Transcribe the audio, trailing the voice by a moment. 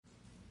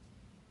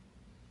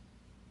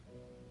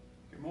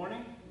Good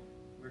morning.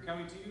 We're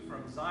coming to you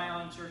from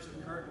Zion Church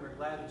of Curtin. We're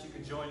glad that you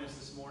could join us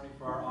this morning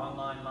for our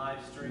online live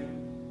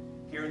stream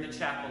here in the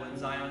chapel in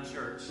Zion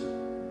Church.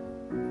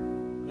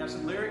 We have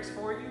some lyrics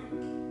for you.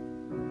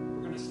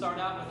 We're going to start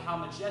out with How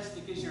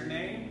Majestic Is Your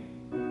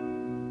Name.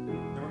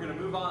 Then we're going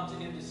to move on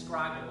to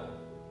Indescribable.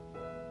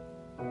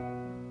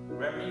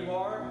 Wherever you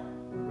are,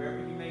 wherever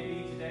you may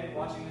be today,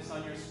 watching this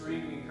on your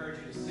screen, we encourage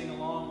you to sing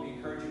along. We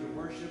encourage you to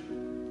worship.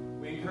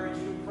 We encourage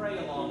you to pray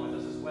along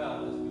with us as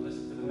well as we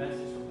listen to the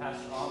message from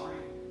Pastor Aubrey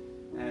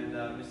and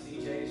Miss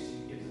EJ.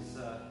 She gives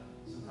us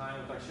some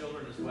time with our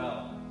children as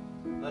well.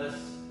 Let us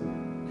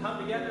come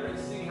together and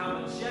sing How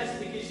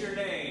Majestic Is Your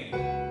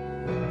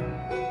Name.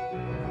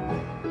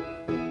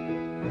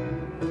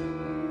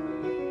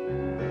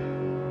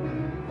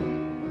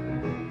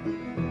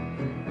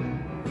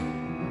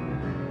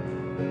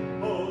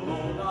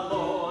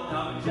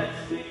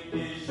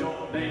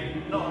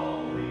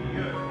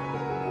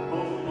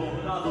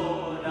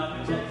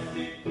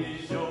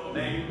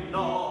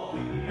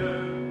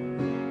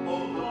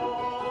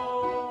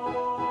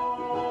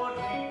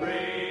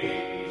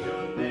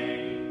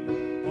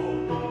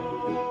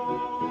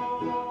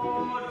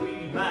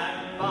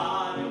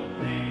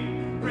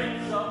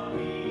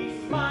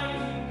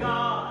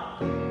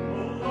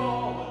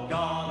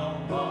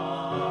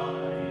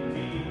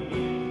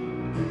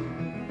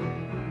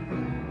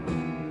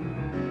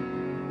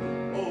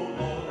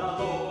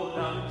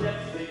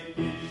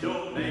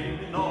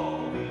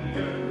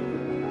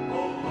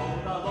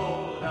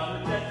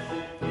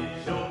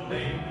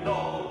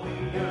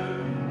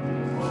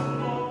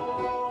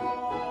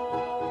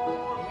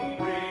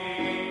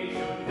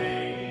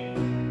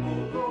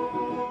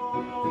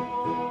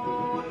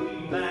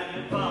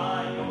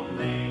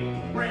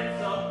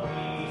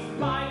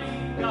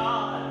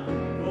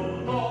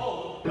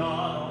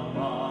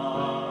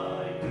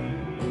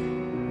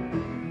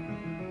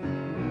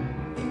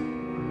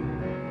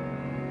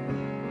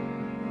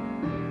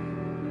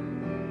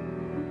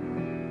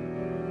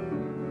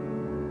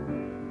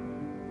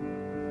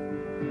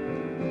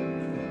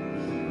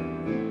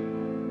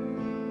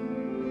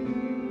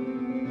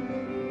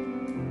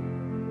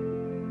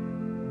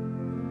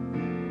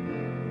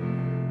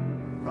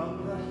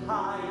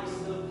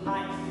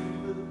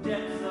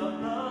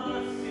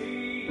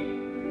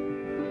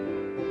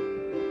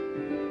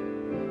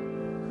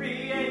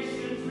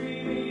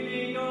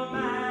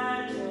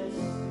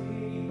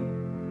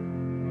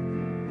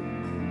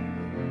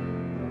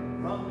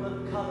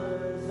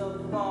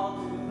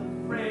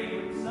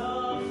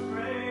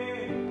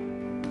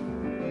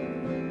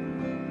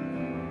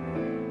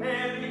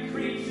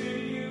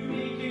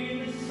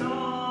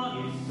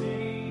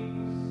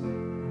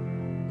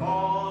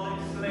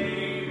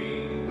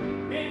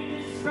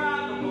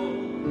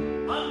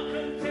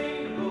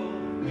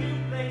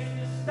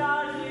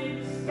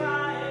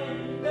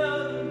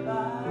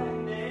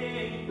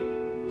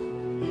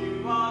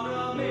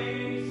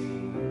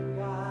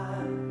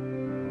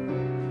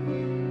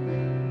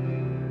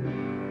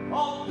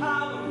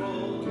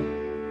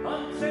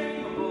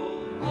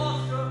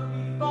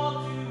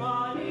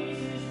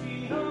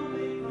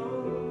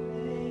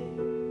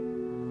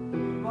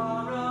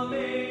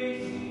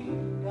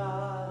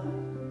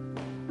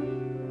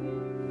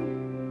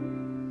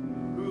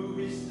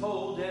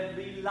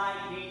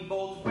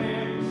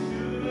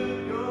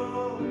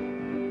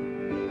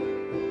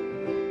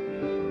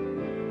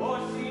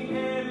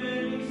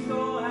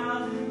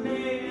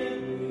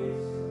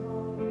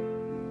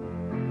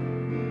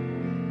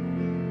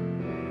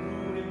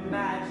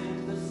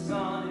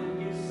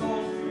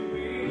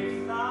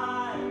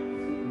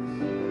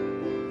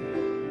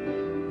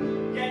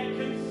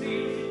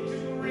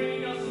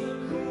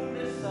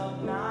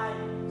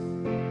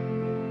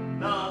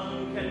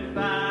 None can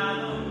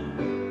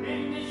fathom,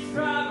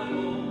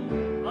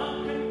 indescribable.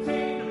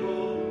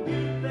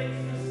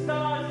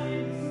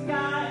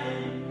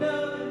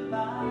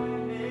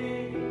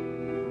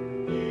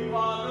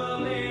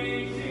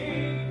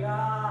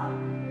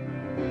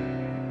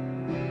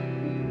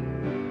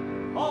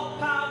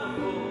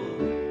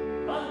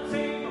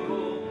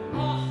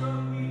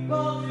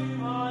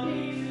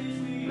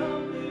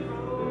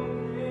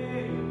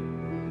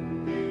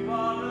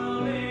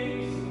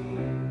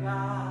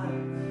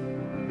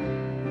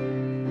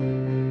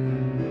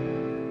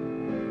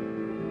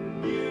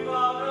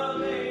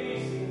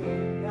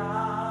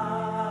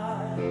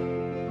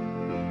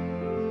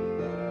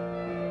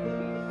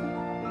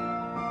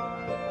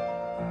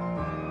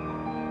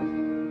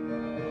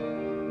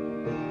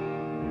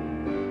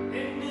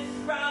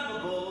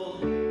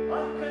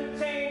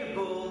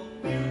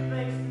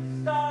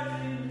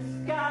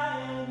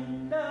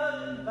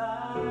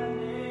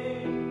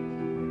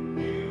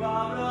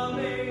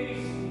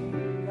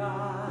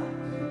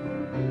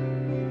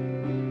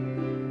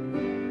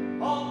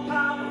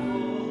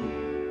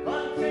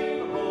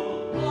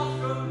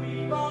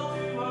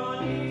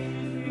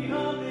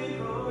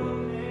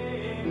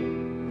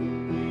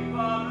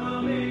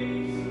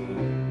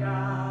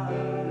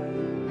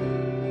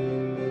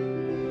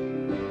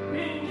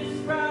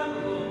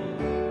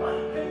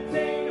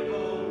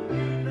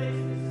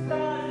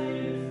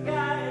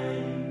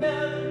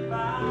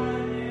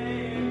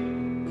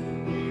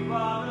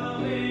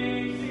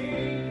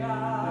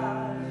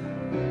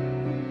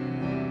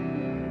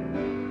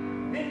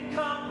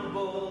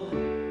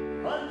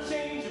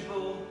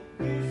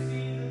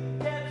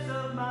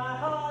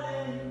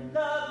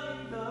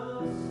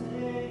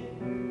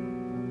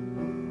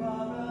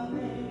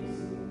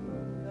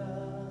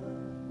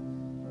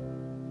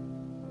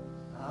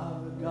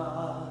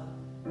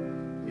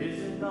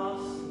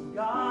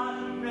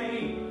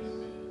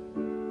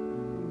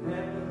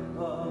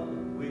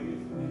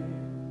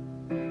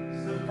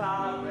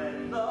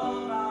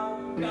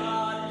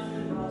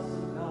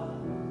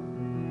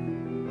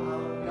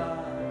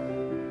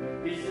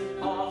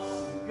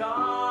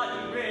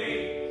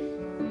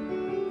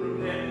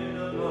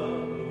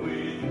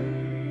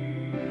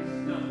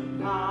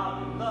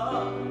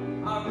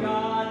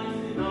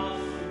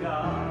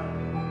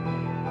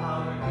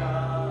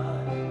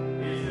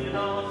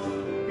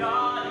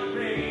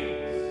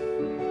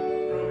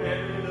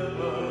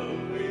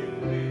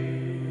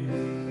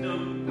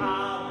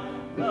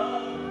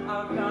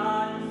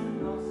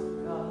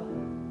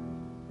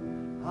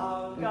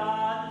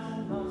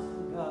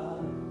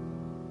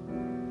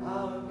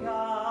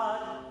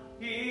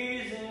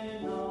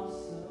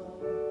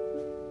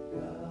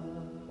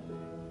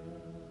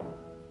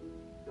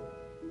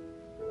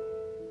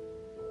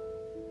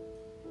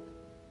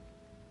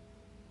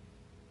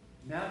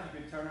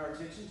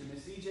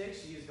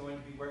 TJ. She is going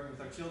to be working with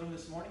our children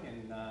this morning,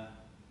 and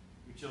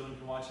your children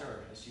can watch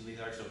her as she leads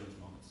our children's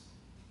moments.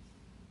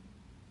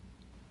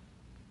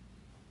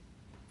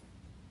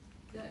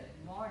 Good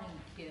morning,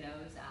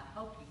 kiddos. I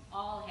hope you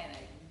all had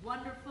a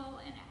wonderful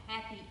and a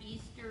happy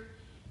Easter.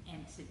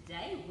 And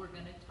today we're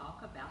going to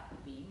talk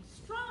about being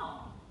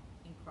strong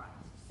in Christ.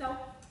 So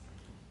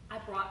I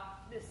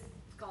brought this,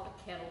 it's called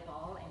a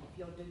kettlebell, and if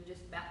you'll do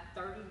just about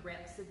 30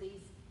 reps of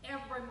these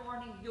every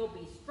morning, you'll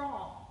be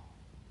strong.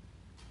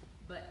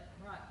 But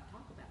we're not going to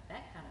talk about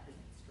that kind of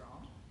being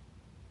strong.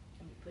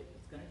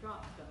 It's going to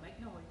drop, it's going to make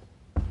noise.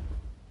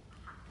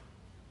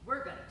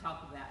 We're going to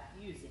talk about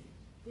using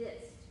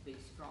this to be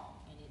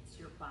strong, and it's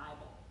your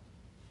Bible.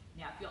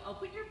 Now, if you'll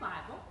open your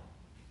Bible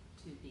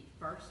to the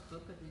first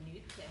book of the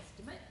New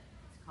Testament,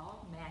 it's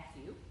called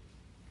Matthew,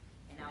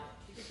 and I want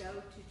you to go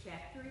to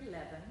chapter 11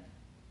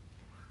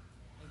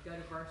 and go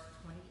to verse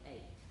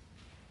 28,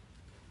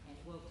 and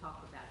we'll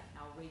talk about it.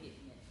 I'll read it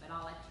in a minute, but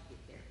I'll let you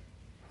get there.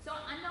 So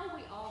I know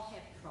we all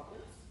have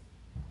troubles.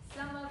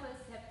 Some of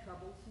us have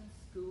troubles in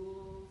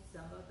school.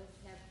 Some of us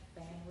have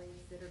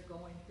families that are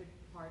going through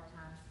hard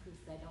times because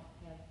they don't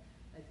have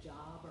a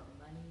job or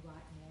money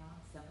right now.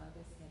 Some of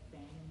us have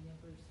family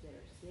members that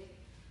are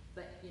sick.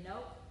 But you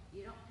know,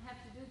 you don't have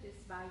to do this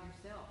by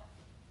yourself.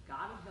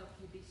 God will help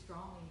you be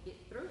strong and get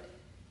through it.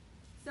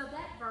 So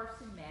that verse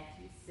in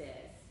Matthew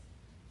says,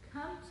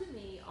 "Come to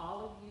me,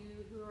 all of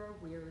you who are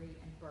weary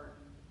and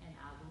burdened, and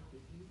I will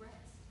give you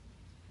rest."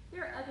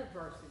 There are other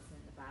verses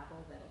in the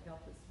Bible that will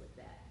help us with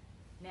that.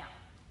 Now,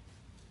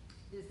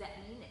 does that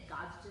mean that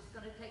God's just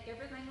going to take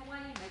everything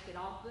away and make it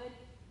all good?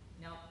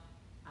 No,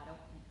 I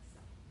don't think so.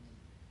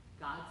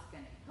 God's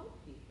going to help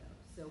you, though.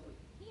 So with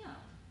Him,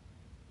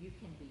 you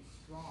can be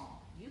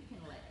strong. You can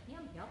let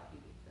Him help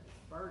you with those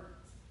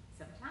burdens.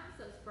 Sometimes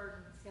those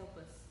burdens help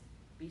us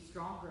be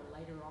stronger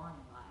later on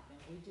in life, and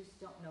we just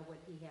don't know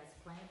what He has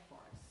planned for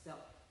us. So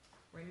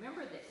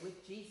remember that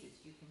with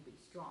Jesus, you can be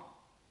strong.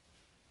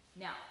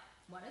 Now,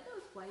 one of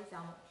those ways I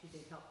want you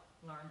to help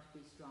learn to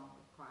be strong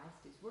with Christ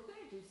is we're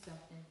going to do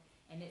something,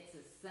 and it's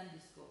a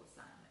Sunday school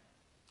assignment.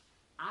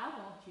 I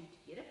want you to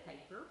get a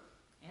paper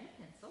and a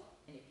pencil,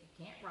 and if you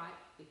can't write,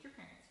 get your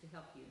parents to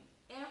help you.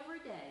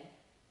 Every day,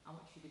 I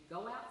want you to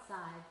go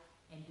outside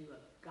and do a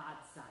God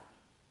sighting.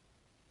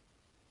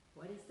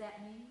 What does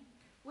that mean?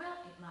 Well,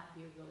 it might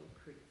be a really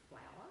pretty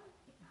flower.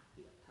 It might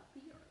be a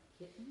puppy or a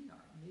kitten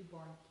or a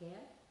newborn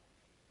cat.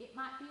 It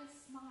might be a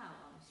smile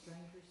on a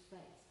stranger's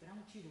face, but I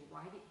want you to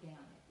write it down.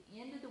 At the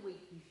end of the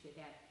week, you should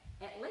have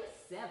at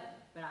least 7,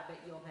 but I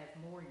bet you'll have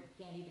more, and you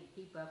can't even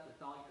keep up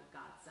with all your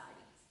God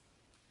sightings.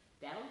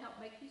 That'll help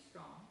make you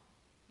strong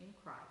in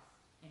Christ,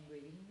 and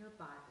reading your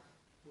Bible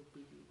will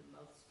give you the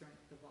most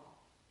strength of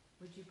all.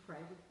 Would you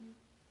pray with me?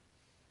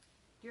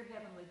 Dear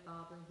Heavenly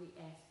Father, we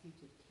ask you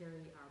to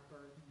carry our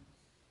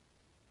burdens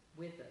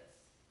with us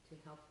to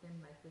help them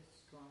make us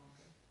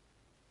stronger.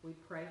 We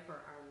pray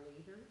for our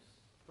leaders,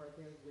 for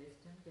their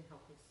wisdom to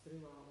help us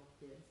through all of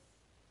this,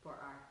 for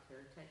our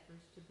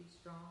caretakers to be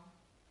strong,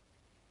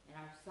 and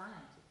our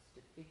scientists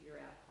to figure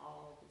out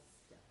all this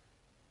stuff.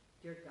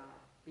 Dear God,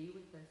 be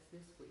with us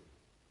this week.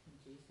 In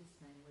Jesus'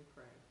 name we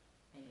pray.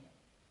 Amen.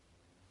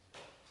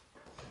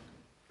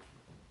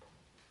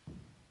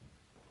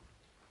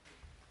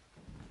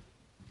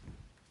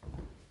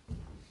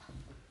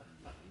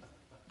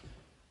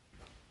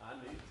 I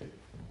need to.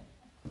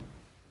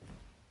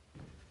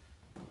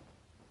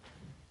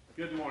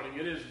 Good morning.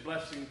 It is a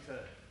blessing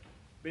to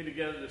be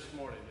together this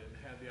morning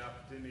and have the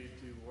opportunity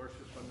to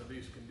worship under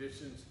these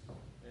conditions.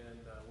 And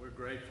we're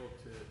grateful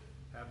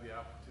to have the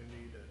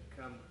opportunity to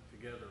come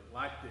together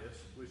like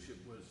this. Wish it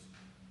was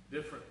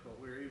different, but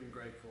we're even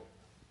grateful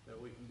that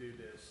we can do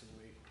this. And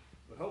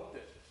we hope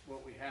that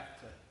what we have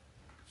to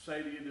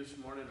say to you this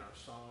morning, our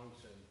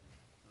songs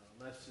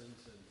and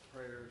lessons and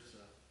prayers,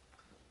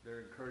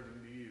 they're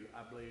encouraging to you.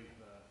 I believe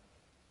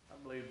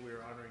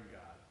we're honoring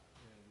God,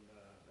 and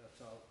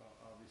that's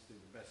obviously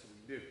the best that we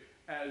can do.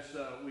 As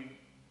we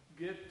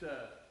get,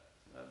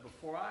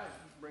 before I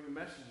bring a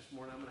message this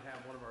morning, I'm going to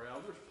have one of our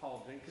elders,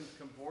 Paul Jenkins,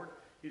 come forward.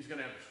 He's going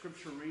to have a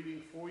scripture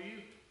reading for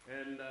you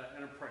and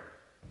a prayer.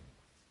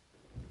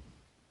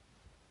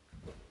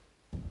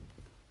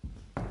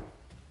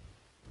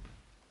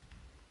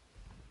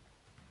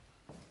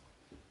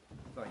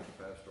 Thank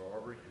you, Pastor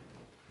Aubrey.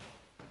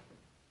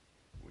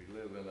 We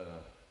live in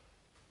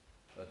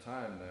a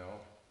time now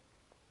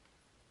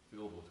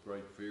filled with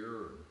great fear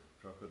and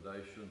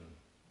trepidation.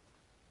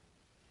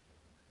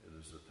 It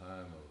is a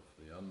time of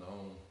the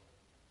unknown,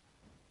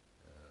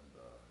 and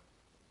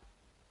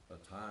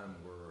a time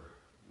where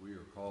we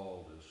are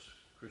called as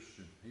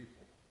Christian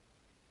people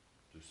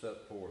to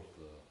set forth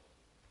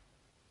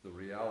the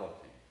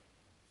reality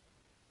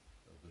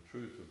of the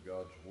truth of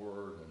God's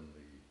Word and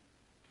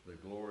the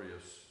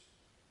glorious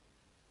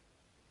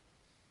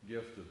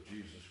gift of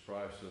Jesus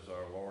Christ as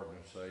our Lord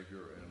and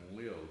Savior, and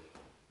live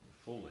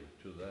fully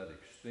to that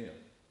extent.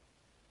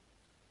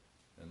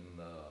 And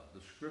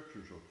the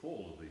scriptures are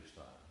full of these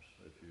times.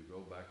 If you go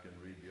back and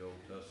read the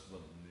Old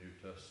Testament and the New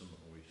Testament,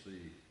 we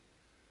see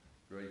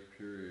great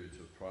periods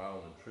of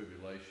trial and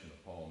tribulation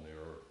upon the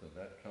earth, and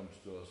that comes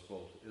to us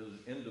both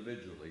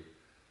individually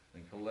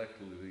and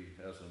collectively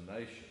as a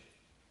nation.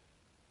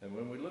 And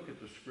when we look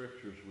at the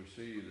scriptures, we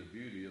see the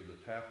beauty of the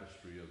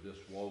tapestry of this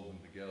woven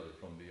together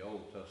from the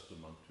Old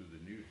Testament to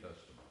the New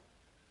Testament.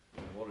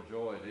 And what a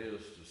joy it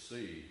is to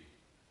see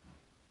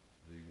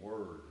the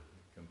Word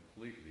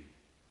completely,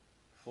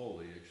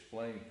 fully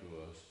explained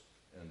to us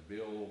and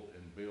build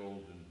and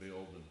build and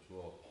build into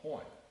a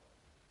point.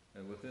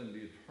 And within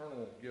the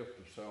eternal gift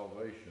of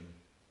salvation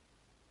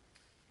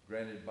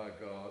granted by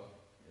God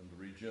in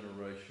the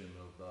regeneration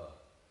of the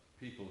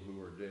people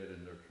who are dead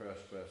in their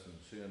trespass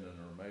and sin and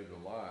are made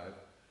alive,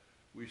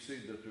 we see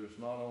that there's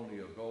not only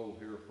a goal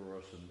here for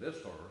us in this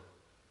earth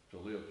to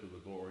live to the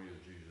glory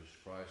of Jesus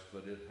Christ,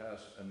 but it has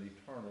an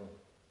eternal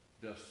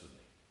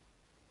destiny.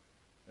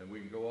 And we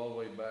can go all the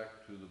way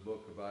back to the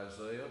book of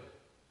Isaiah,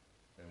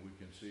 and we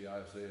can see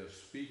Isaiah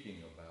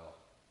speaking about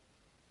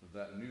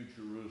that new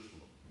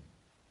Jerusalem,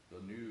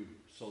 the new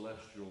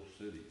celestial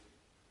city,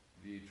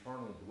 the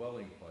eternal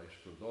dwelling place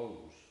for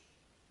those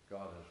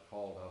God has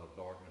called out of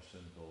darkness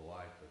into the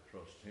light that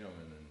trust him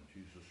and in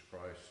Jesus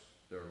Christ,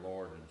 their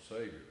Lord and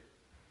Savior.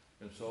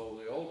 And so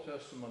the Old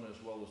Testament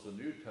as well as the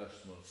New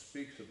Testament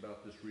speaks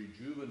about this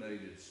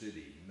rejuvenated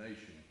city,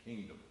 nation,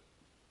 kingdom.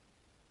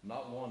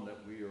 Not one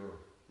that we are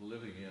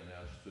living in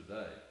as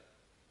today,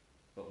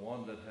 but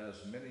one that has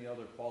many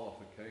other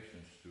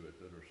qualifications to it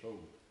that are so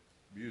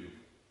beautiful.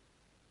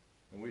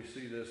 And we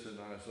see this in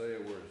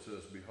Isaiah where it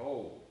says,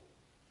 "Behold,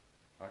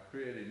 I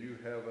create a new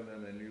heaven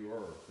and a new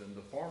earth, and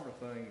the former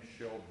things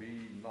shall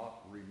be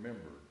not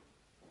remembered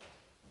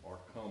or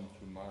come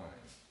to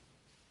mind.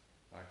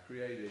 I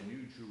create a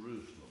new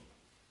Jerusalem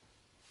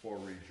for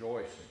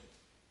rejoicing,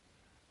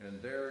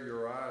 and there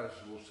your eyes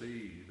will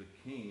see the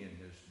King in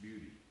his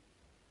beauty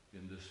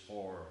in this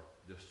far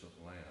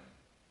distant land."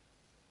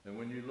 And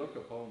when you look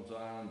upon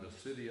Zion, the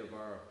city of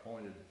our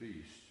appointed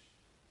feast,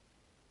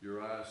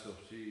 your eyes shall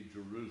see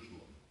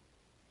Jerusalem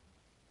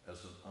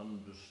as an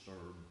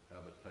undisturbed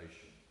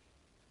habitation.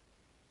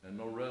 And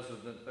no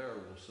resident there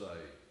will say,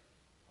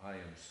 "I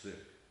am sick."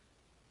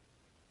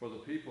 For the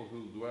people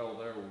who dwell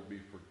there will be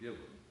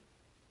forgiven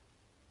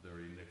their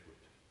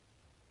iniquity.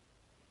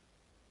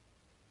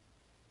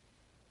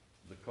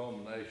 The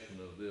culmination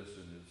of this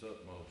in its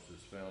utmost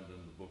is found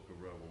in the book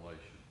of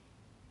Revelation.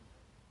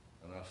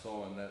 And I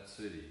saw in that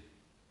city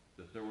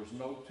that there was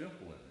no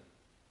temple in it,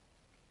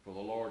 for the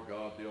Lord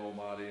God the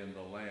Almighty and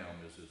the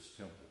Lamb is its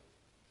temple.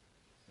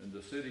 And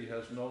the city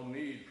has no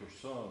need for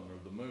sun or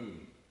the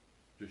moon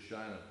to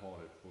shine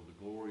upon it, for the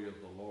glory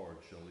of the Lord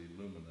shall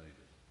illuminate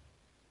it.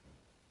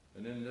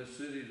 And in this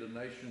city the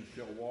nations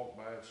shall walk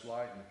by its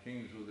light, and the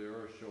kings of the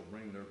earth shall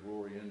bring their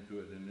glory into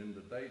it. And in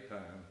the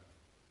daytime,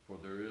 for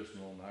there is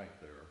no night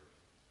there,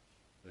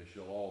 they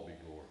shall all be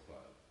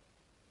glorified.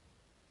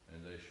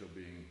 And they shall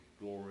bring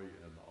glory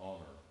and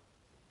honor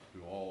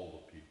to all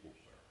the peoples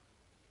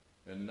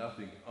there. And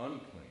nothing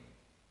unclean,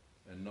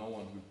 and no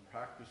one who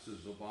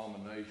practices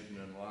abomination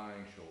and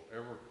lying shall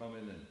ever come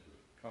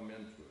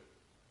into it.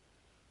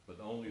 But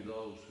only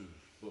those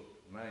whose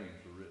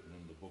names are written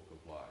in the book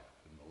of life,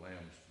 in the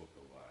Lamb's book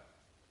of life.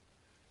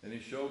 And he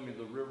showed me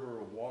the river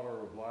of water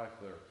of life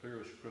there, clear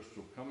as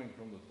crystal, coming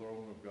from the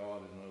throne of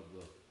God and of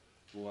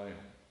the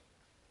Lamb.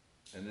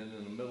 And then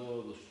in the middle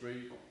of the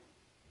street,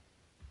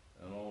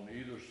 and on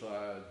either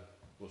side,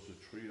 was the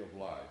tree of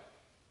life,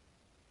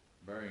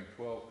 bearing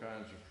 12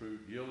 kinds of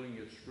fruit, yielding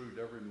its fruit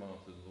every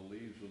month, and the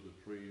leaves of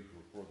the trees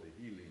were for the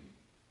healing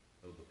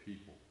of the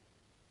people.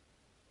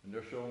 And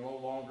there shall no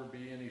longer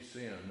be any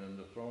sin, and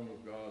the throne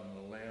of God and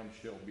the Lamb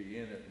shall be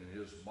in it, and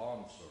his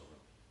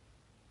bondservant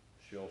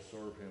shall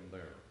serve him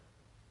there.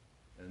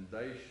 And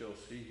they shall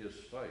see his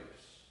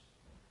face,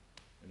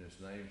 and his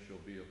name shall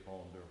be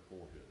upon their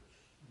foreheads.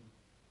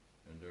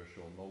 And there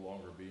shall no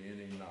longer be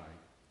any night,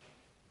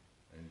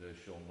 and they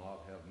shall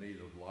not have need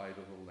of light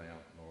of a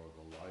lamp, nor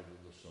the light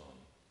of the sun,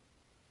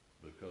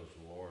 because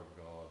the Lord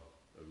God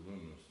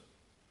illumines them,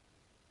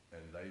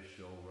 and they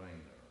shall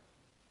reign there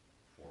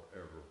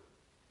forever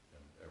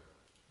and ever.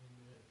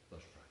 Amen.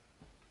 Let's pray.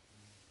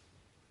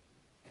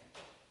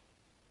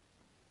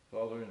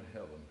 Father in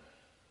heaven,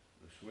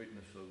 the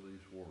sweetness of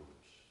these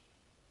words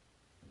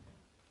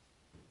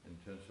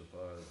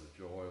intensifies the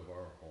joy of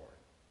our heart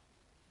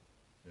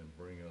and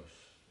bring us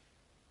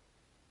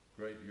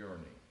great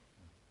yearning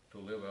to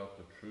live out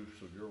the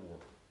truths of your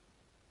word,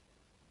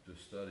 to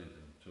study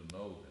them, to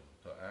know them,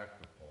 to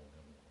act upon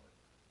them, Lord.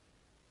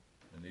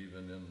 And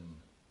even in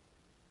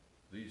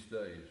these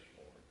days,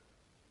 Lord,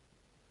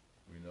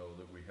 we know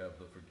that we have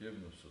the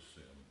forgiveness of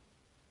sin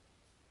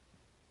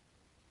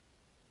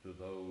to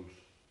those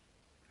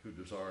who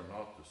desire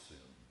not to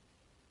sin,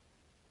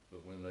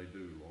 but when they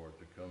do, Lord,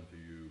 to come to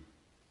you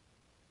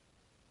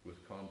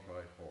with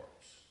contrite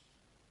hearts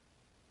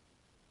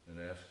and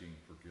asking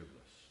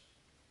forgiveness.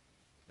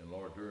 And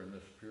Lord, during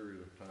this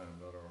period of time,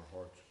 let our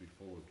hearts be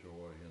full of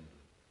joy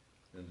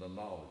in the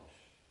knowledge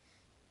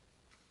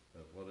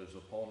that what is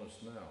upon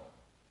us now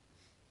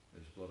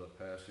is but a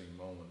passing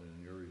moment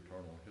in your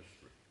eternal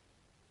history.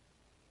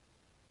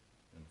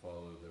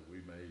 Father, that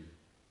we may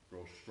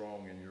grow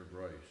strong in your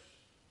grace,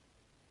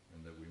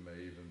 and that we may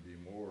even be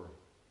more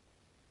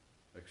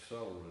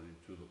accelerated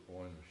to the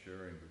point of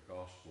sharing the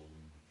gospel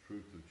and the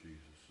truth of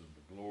Jesus and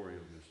the glory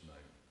of his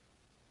name.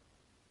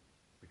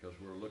 Because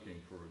we're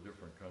looking for a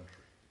different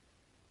country.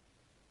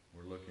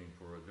 We're looking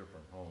for a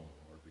different home,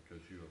 Lord,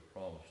 because you have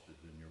promised it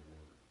in your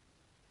word.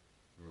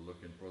 We're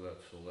looking for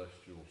that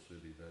celestial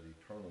city, that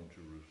eternal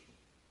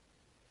Jerusalem,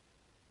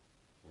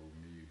 where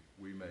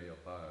we may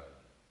abide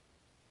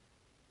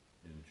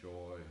in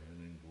joy and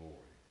in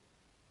glory,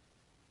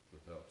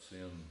 without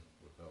sin,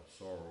 without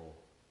sorrow,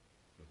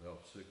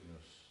 without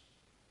sickness,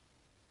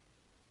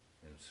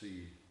 and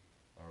see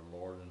our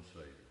Lord and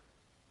Savior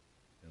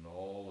in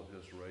all of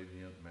his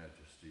radiant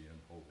majesty and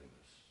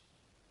holiness,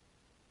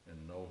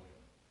 and know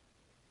him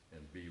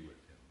and be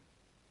with him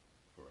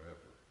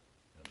forever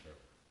and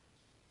ever.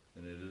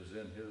 And it is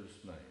in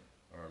his name,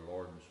 our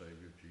Lord and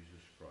Savior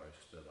Jesus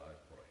Christ, that I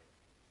pray.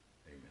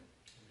 Amen.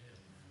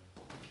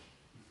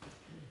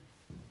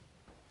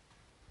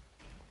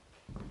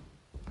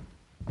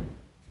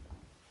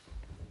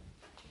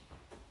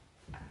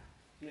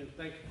 Amen.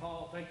 Thank you,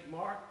 Paul. Thank you,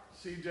 Mark,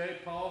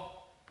 CJ,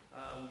 Paul.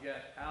 We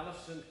got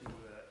Allison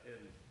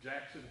and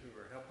Jackson who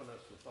are helping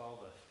us with all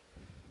the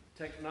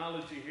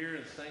technology here,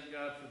 and thank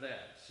God for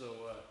that.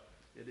 So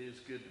it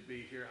is good to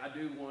be here. I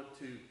do want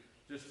to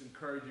just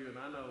encourage you, and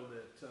I know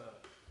that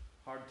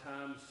hard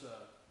times,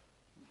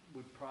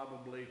 we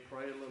probably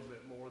pray a little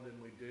bit more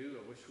than we do.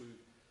 I wish we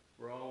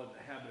were all in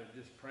the habit of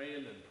just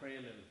praying and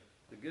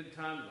the good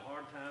times, the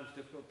hard times,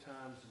 difficult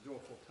times, the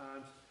joyful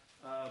times.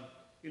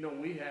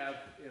 We have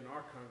in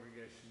our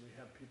congregation, we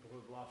have people who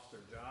have lost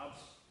their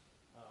jobs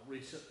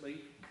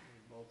recently.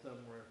 Both of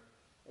them were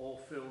oil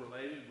field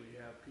related. We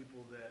have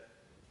people that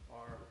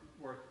are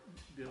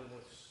dealing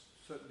with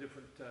certain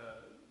different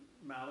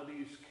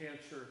maladies,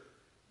 cancer,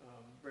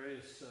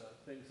 various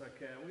things like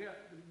that.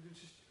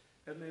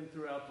 And then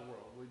throughout the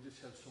world, we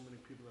just have so many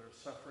people that are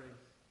suffering,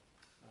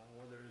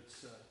 whether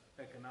it's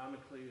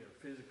economically or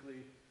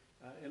physically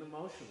and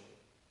emotionally.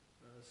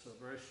 So a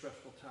very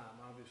stressful time.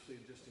 Obviously,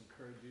 just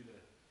encourage you to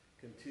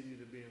continue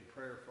to be in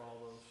prayer for all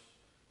those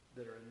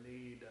that are in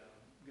need.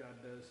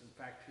 God does, in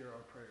fact, hear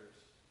our prayers.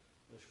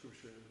 The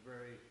scripture is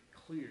very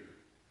clear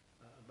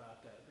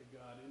about that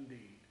God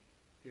indeed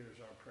hears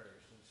our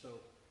prayers. And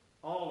so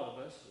all of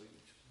us,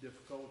 it's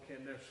difficult, we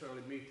can't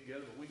necessarily meet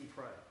together, but we can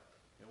pray.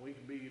 And we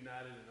can be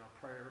united in our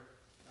prayer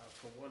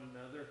for one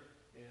another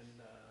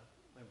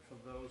and for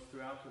those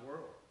throughout the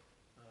world.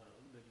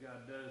 That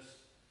God does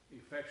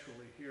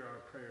effectually hear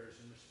our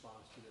prayers in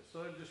response to this.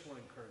 So I just want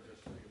to encourage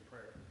us to be in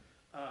prayer.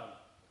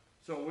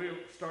 So we'll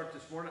start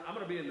this morning. I'm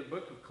going to be in the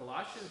book of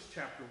Colossians,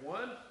 chapter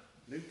 1,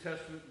 New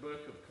Testament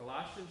book of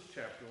Colossians,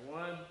 chapter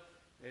 1.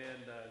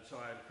 And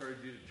so I encourage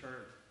you to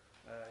turn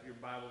your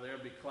Bible there.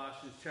 It'll be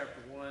Colossians,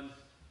 chapter 1,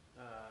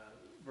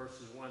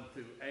 verses 1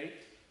 through 8.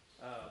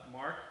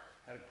 Mark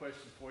had a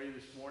question for you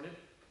this morning.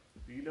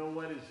 Do you know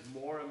what is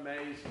more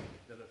amazing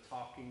than a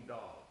talking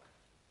dog?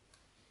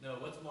 No,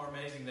 what's more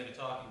amazing than a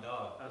talking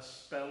dog? A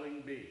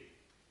spelling bee.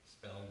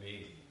 Spelling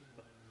bee.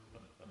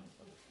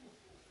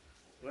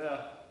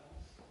 Well,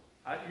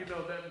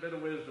 that bit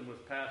of wisdom was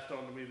passed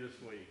on to me this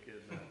week,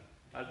 and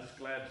I'm just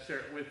glad to share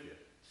it with you.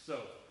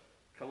 So,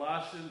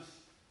 Colossians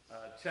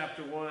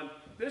chapter 1.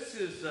 This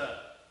is,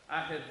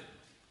 I had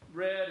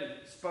read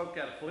and spoke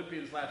out of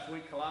Philippians last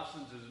week.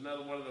 Colossians is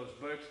another one of those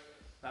books.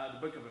 The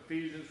book of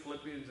Ephesians,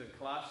 Philippians, and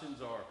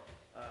Colossians are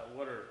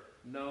what are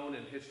known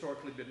and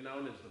historically been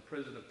known as the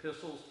prison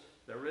epistles.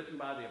 They're written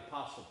by the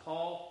Apostle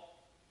Paul,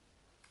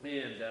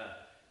 and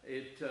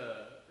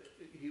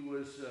he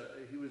was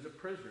a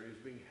prisoner. He was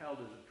being held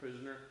as a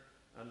prisoner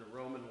under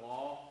Roman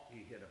law.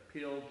 He had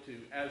appealed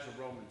to, as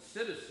a Roman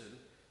citizen,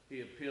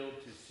 he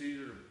appealed to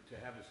Caesar to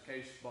have his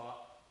case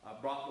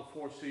brought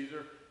before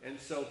Caesar. And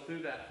so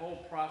through that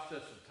whole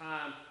process of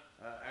time,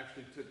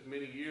 actually took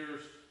many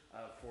years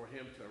for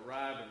him to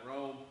arrive in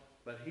Rome.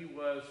 But he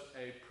was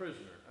a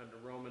prisoner under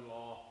Roman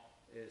law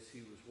as he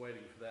was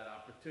waiting for that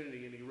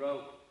opportunity. And he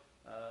wrote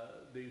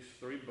these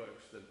three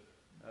books that,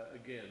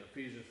 again,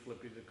 Ephesians,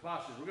 Philippians, and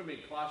Colossians. We're going to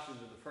be in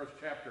Colossians in the first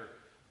chapter.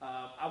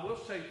 I will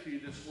say to you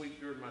this week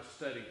during my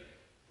study,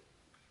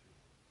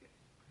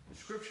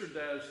 Scripture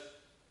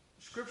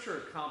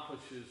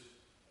accomplishes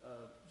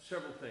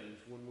several things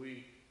when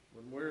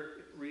we're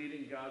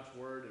reading God's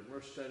Word and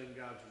we're studying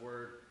God's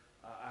Word.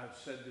 I've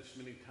said this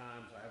many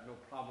times. I have no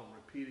problem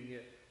repeating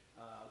it.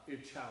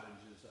 It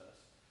challenges us.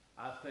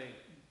 I think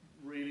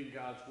reading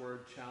God's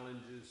Word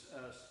challenges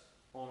us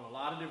on a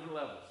lot of different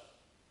levels.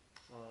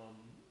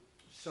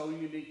 So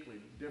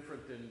uniquely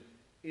different than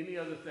any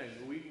other thing.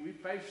 We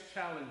face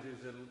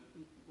challenges in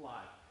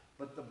life.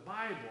 But the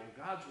Bible,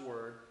 God's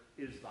Word,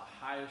 is the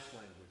highest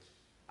language.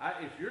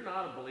 If you're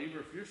not a believer,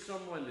 if you're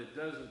someone that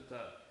doesn't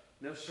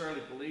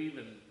necessarily believe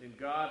in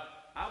God,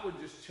 I would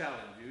just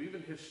challenge you,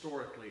 even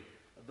historically,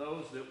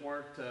 those that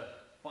weren't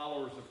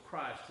followers of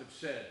Christ have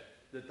said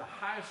that the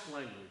highest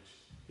language,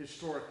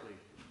 historically,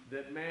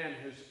 that man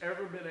has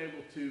ever been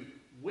able to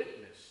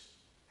witness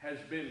has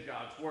been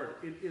God's word.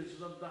 It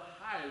is of the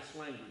highest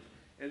language.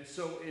 And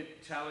so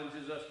it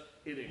challenges us,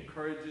 it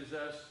encourages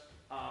us,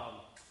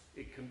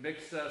 it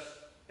convicts us,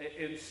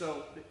 and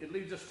so it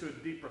leads us to a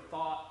deeper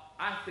thought,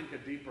 I think a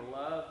deeper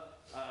love,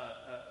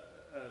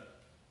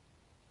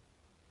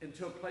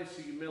 into a place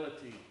of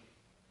humility,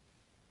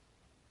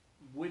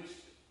 which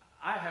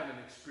I haven't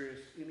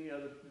experienced any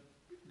other,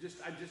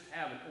 I just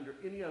haven't under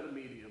any other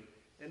medium,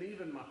 and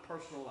even my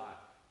personal life.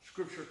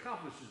 Scripture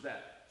accomplishes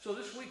that. So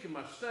this week in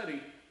my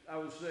study, I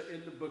was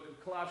in the book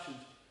of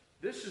Colossians.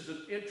 This is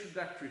an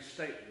introductory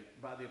statement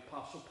by the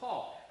Apostle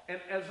Paul.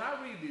 And as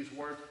I read these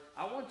words,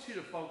 I want you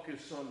to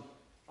focus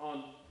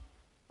on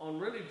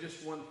really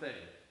just one thing.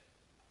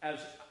 As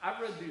I've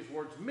read these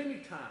words many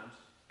times,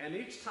 and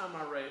each time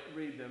I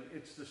read them,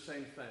 it's the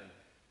same thing.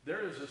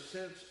 There is a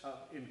sense of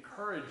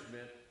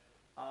encouragement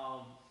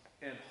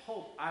and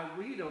hope. I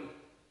read them,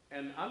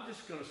 and I'm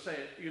just going to say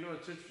it. You know,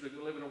 it's interesting.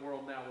 We live in a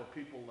world now where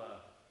people,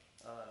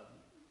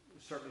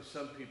 certainly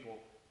some people,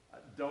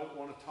 don't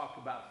want to talk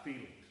about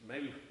feelings.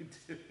 Maybe we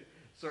do.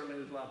 Certainly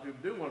there's a lot of people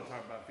who do want to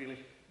talk about feelings.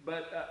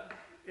 But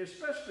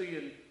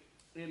especially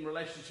in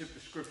relationship to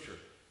Scripture.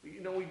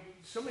 You know,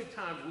 so many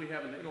times we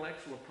have an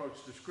intellectual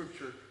approach to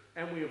Scripture,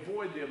 and we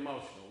avoid the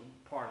emotional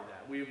part of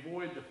that. We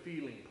avoid the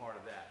feeling part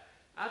of that.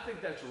 I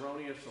think that's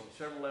erroneous on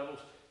several levels.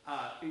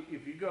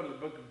 If you go to the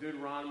book of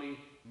Deuteronomy,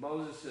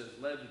 Moses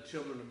has led the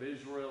children of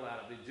Israel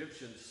out of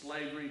Egyptian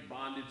slavery,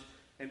 bondage,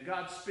 and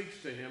God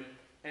speaks to him,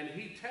 and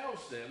he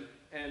tells them,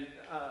 and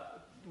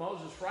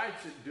Moses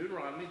writes in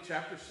Deuteronomy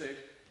chapter 6,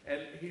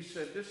 and he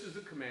said, this is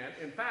a command.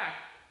 In fact,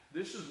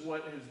 this is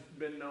what has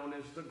been known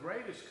as the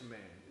greatest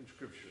command in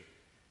Scripture.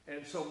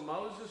 And so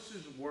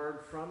Moses' word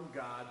from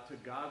God to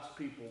God's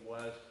people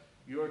was,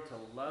 you're to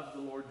love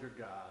the Lord your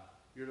God.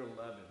 You're to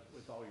love him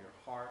with all your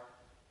heart,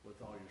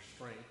 with all your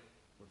strength,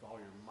 with all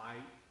your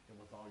might, and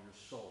with all your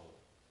soul.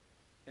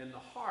 And the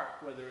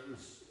heart, whether it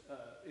was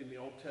in the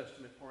Old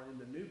Testament or in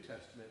the New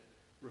Testament,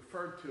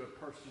 referred to a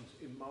person's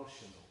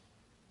emotional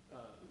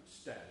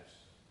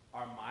status.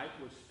 Our might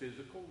was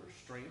physical or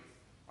strength.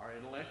 Our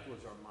intellect was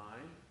our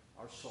mind.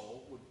 Our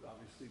soul would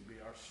obviously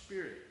be our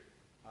spirit,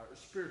 our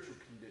spiritual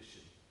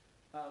condition.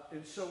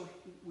 And so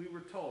we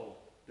were told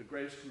the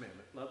greatest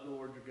commandment, love the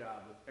Lord your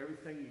God with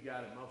everything you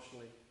got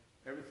emotionally,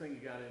 everything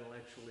you got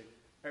intellectually,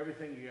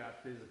 everything you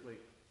got physically,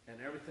 and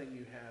everything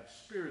you have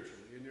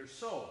spiritually in your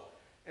soul.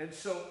 And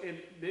so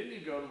then you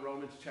go to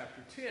Romans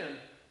chapter 10,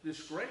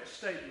 this great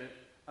statement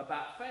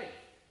about faith.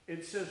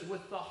 It says,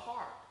 with the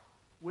heart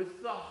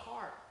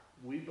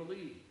we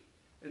believe.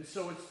 And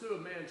so it's through a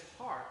man's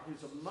heart,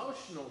 his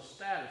emotional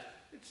status,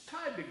 it's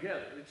tied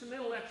together. It's an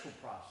intellectual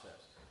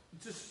process.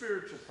 It's a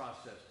spiritual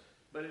process.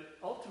 But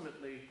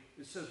ultimately,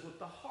 it says, with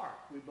the heart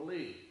we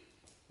believe.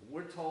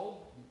 We're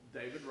told,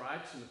 David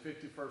writes in the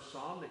 51st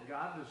Psalm, that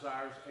God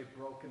desires a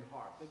broken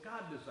heart. That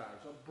God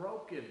desires a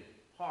broken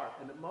heart,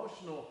 an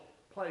emotional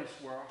place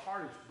where our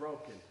heart is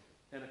broken,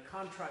 and a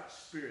contrite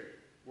spirit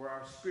where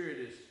our spirit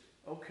is,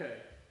 okay,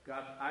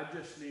 God, I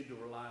just need to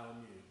rely on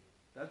you.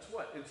 That's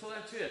what, and so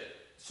that's it.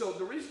 So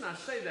the reason I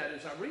say that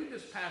is I read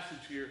this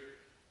passage here,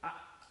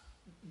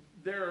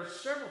 there are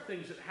several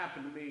things that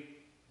happen to me,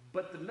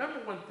 but the number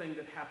one thing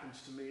that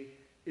happens to me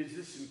is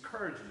this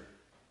encouragement.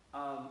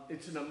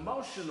 It's an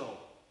emotional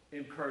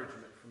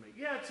encouragement for me.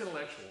 Yeah, it's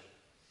intellectual,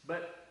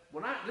 but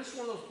this is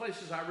one of those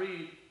places I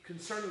read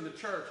concerning the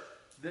church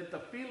that the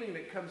feeling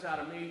that comes out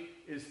of me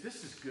is,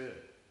 this is good.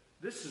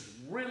 This is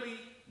really,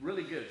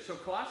 really good. So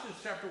Colossians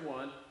chapter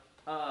 1,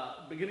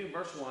 beginning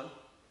verse 1,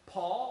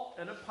 Paul,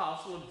 an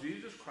apostle of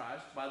Jesus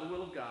Christ by the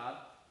will of God,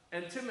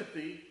 and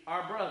Timothy,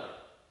 our brother.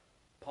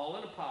 Paul,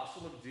 an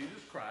apostle of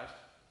Jesus Christ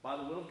by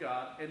the will of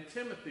God, and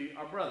Timothy,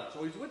 our brother.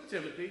 So he's with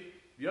Timothy,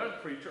 young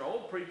preacher,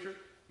 old preacher,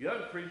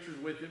 young preacher's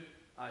with him.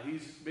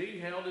 He's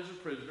being held as a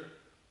prisoner.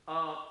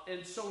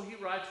 And so he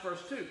writes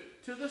verse 2,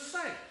 to the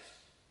saints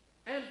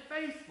and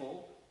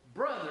faithful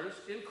brothers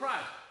in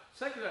Christ.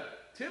 Second,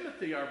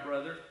 Timothy, our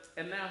brother,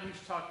 and now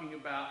he's talking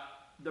about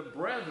the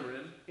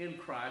brethren in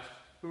Christ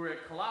who are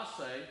at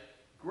Colossae,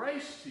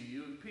 grace to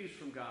you and peace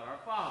from God our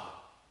Father.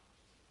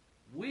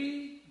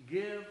 We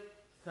give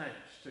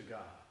thanks to God.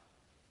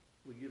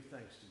 We give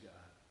thanks to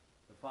God,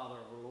 the Father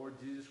of our Lord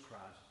Jesus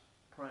Christ,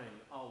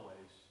 praying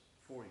always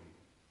for you.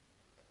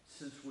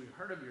 Since we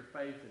heard of your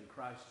faith in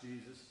Christ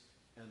Jesus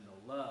and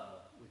the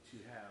love which you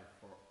have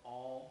for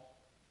all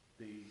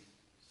the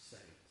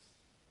saints,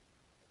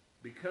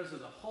 because of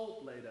the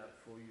hope laid up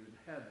for you in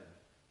heaven,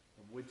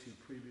 of which you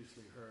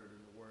previously heard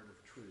in the word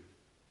of truth,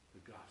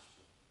 the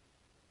gospel,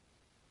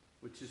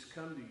 which has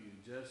come to you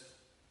just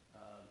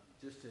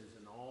as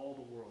in all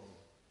the world.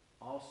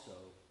 Also,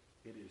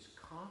 it's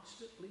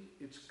constantly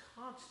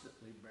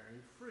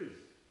bearing fruit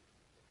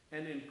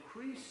and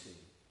increasing,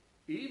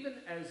 even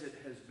as it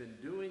has been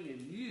doing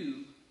in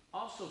you,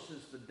 also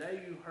since the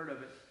day you heard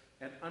of it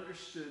and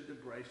understood the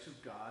grace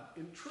of God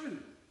in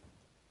truth.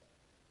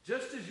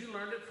 Just as you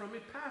learned it from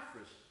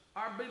Epaphras,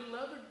 our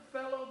beloved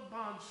fellow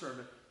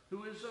bondservant,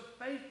 who is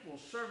a faithful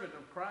servant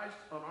of Christ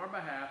on our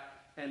behalf,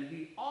 and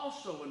he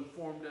also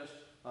informed us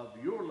of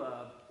your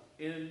love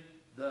in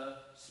the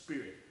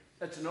Spirit.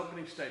 That's an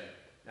opening statement.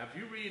 Now, if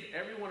you read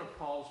every one of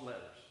Paul's letters,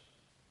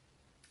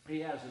 he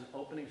has an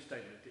opening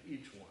statement to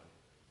each one.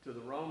 To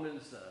the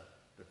Romans,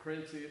 the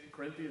Corinthians,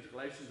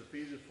 Galatians,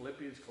 Ephesians,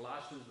 Philippians,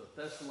 Colossians,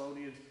 the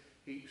Thessalonians.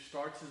 He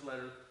starts his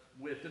letter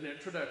with an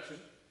introduction.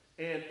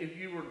 And if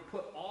you were to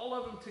put all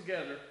of them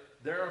together,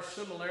 there are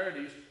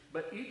similarities,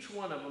 but each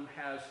one of them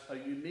has a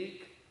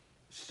unique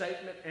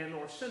statement and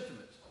or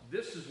sentiments.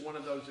 This is one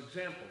of those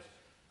examples.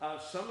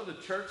 Some of the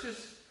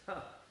churches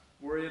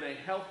were in a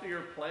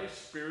healthier place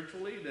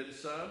spiritually than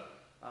some.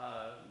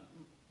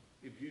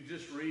 If you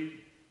just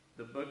read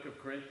the book of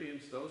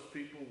Corinthians, those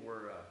people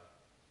were,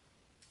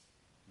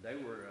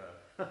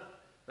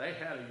 they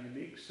had a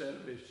unique set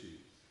of issues.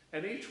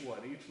 And each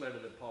letter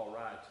that Paul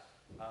writes,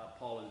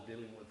 Paul is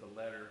dealing with a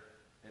letter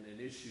and an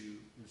issue,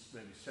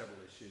 maybe several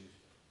issues,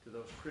 to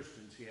those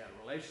Christians he had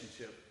a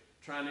relationship,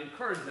 trying to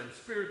encourage them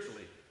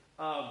spiritually.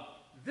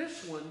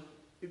 This one,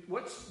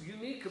 what's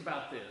unique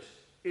about this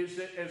is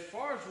that as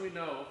far as we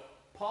know,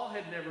 Paul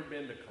had never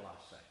been to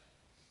Colossae.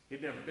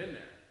 He'd never been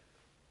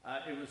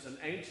there. It was an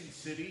ancient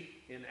city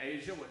in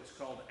Asia, what's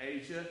called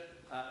Asia,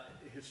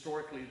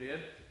 historically then.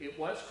 It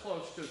was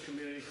close to a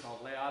community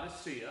called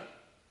Laodicea.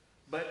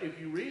 But if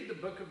you read the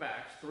book of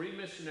Acts, 3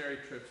 missionary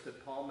trips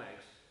that Paul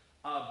makes,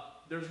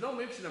 there's no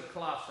mention of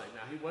Colossae.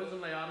 Now, he was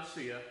in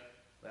Laodicea.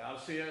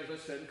 Laodicea, as I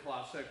said, and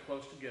Colossae are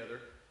close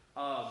together.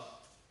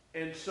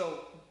 And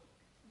so,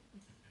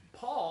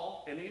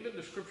 Paul, and even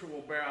the scripture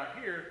will bear out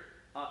here,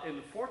 in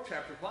the 4th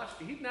chapter of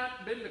Colossae, he'd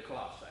not been to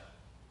Colossae.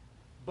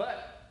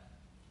 But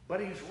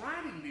he's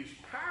writing these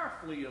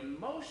powerfully,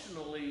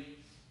 emotionally,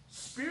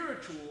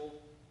 spiritual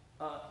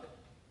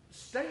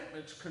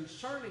statements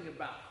concerning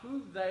about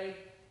who they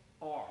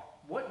are,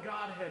 what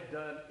God had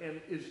done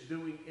and is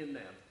doing in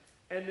them.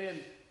 And then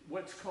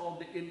what's called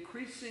the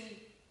increasing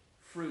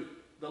fruit,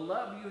 the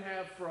love you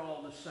have for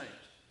all the saints,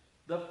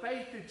 the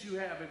faith that you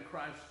have in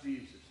Christ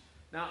Jesus.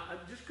 Now, I'm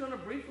just going to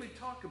briefly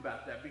talk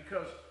about that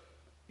because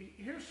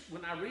here's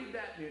when I read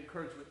that, the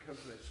encouragement comes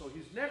from it. So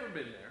he's never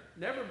been there,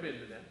 never been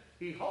to them.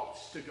 He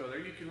hopes to go there.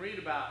 You can read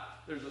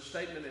about, there's a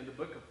statement in the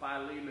book of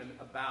Philemon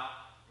about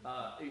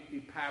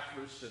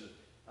Epaphras and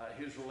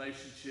his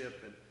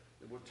relationship,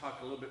 and we'll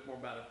talk a little bit more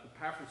about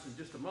Epaphras in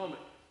just a moment.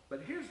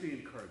 But here's the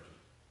encouragement.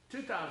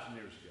 2,000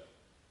 years ago,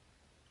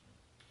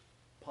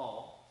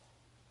 Paul,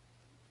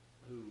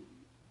 who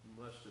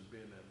must have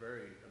been a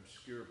very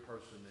obscure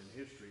person in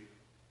history,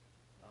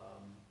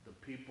 the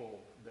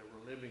people that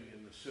were living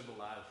in the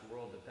civilized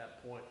world at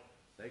that point,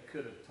 they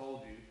could have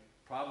told you,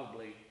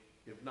 probably,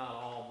 if not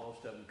all,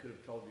 most of them could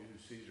have told you who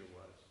Caesar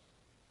was.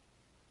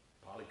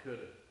 Probably could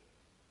have.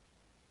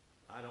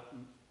 I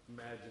don't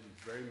imagine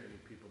very many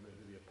people knew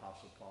who the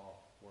Apostle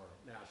Paul were.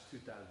 Now it's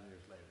 2,000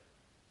 years later.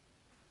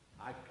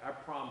 I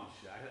promise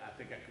you, I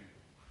think I could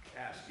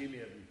ask any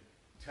of you,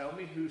 tell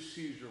me who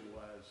Caesar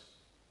was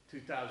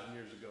 2,000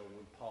 years ago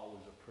when Paul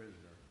was a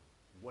prisoner,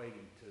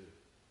 waiting to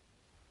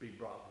be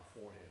brought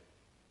before him.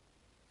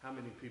 How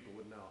many people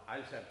would know?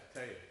 I just have to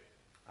tell you,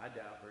 I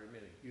doubt very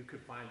many. You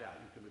could find out,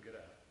 you could look it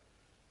up.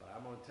 But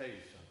I'm going to tell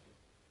you something.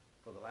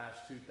 For the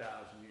last 2,000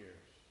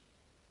 years,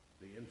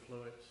 the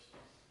influence,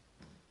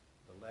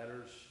 the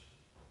letters,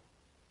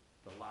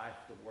 the life,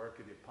 the work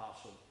of the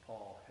Apostle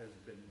Paul has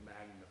been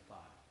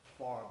magnified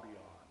far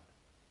beyond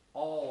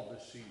all the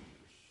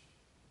Caesars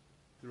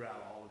throughout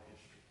all of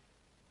history.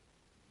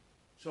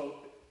 So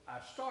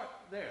I start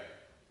there.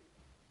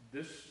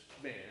 This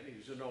man,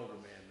 he's an older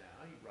man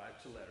now, he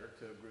writes a letter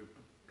to a group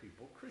of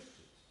people, Christians.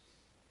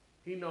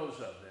 He knows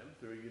of them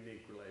through a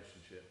unique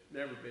relationship,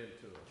 never been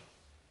to them.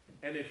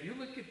 And if you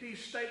look at these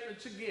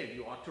statements again,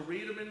 you ought to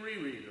read them and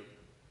reread them,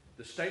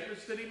 the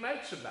statements that he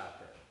makes about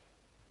them.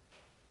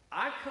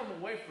 I come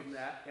away from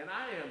that and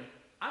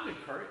I'm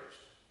encouraged.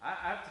 I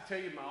have to tell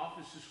you, in my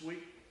office this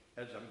week,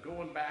 as I'm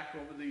going back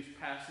over these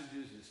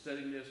passages and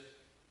studying this,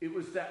 it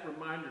was that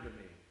reminder to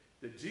me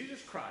that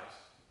Jesus Christ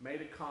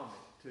made a comment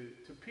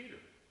to Peter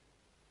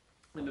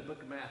in the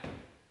book of Matthew.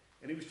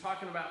 And he was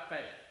talking about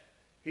faith.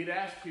 He'd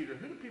asked Peter,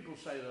 who do people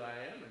say that I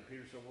am? And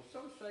Peter said, well,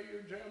 some say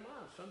you're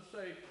Jeremiah. Some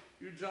say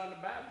you're John the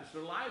Baptist.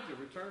 Elijah,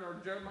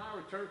 or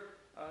Jeremiah,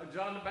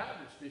 John the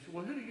Baptist. And he said,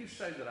 well, who do you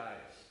say that I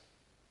am?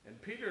 And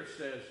Peter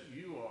says,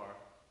 you are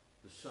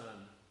the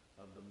Son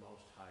of the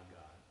Most High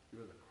God.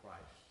 You're the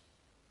Christ.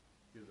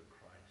 You're the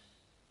Christ.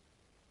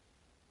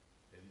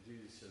 And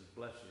Jesus says,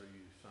 blessed are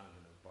you,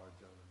 Simon of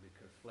Bar-Jonah,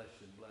 because flesh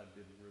and blood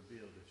didn't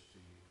reveal this to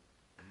you,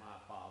 and my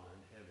Father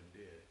in heaven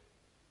did.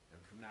 And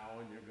from now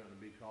on, you're going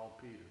to be called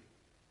Peter,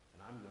 and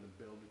I'm going to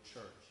build a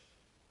church,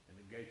 and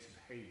the gates of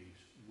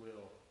Hades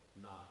will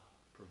not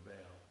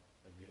prevail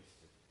against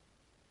it.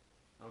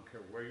 I don't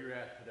care where you're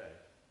at today.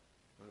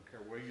 I don't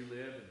care where you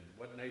live and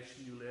what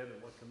nation you live and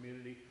what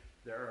community.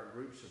 There are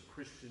groups of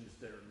Christians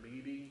that are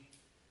meeting,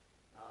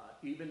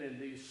 even in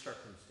these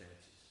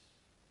circumstances,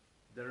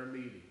 that are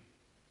meeting.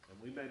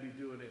 And we may be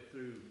doing it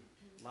through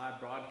live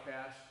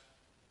broadcast.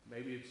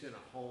 Maybe it's in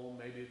a home.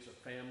 Maybe it's a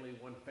family,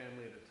 one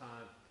family at a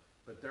time.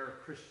 But there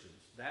are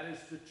Christians. That is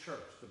the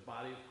church, the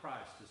body of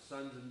Christ, the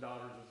sons and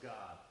daughters of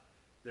God,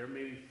 They're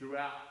meeting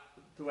throughout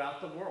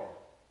the world.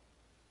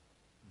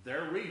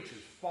 Their reach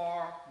is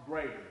far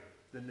greater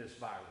than this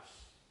virus.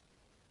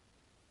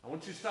 I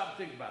want you to stop and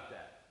think about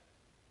that.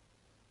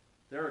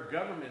 There are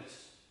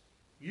governments,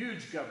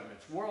 huge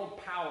governments, world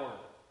power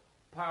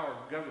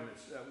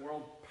governments,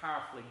 world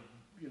powerfully,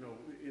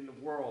 in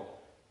the world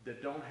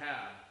that don't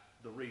have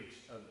the reach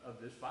of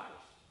this virus.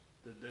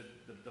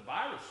 The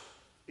virus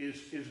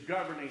is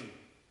governing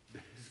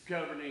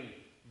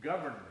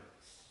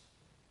governments,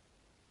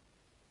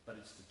 but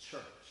it's the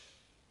church.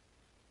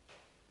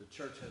 The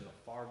church has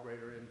a far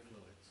greater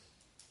influence,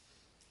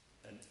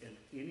 and in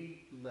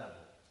any level,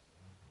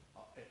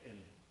 and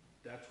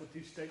that's what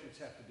these statements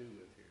have to do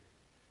with here.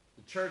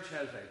 The church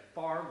has a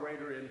far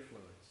greater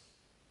influence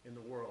in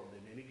the world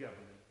than any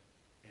government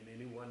and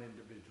any one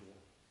individual.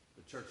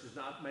 The church is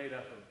not made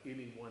up of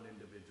any one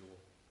individual.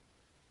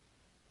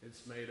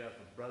 It's made up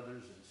of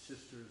brothers and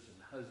sisters and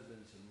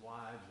husbands and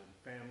wives and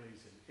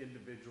families and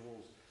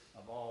individuals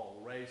of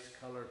all race,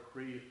 color,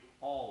 creed,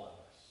 all of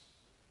us.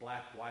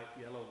 Black, white,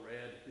 yellow,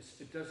 red,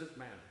 it doesn't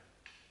matter.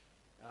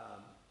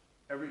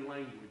 Every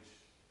language,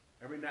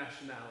 every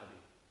nationality.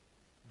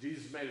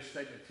 Jesus made a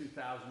statement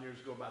 2,000 years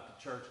ago about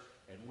the church,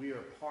 and we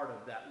are part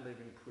of that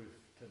living proof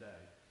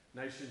today.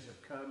 Nations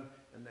have come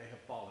and they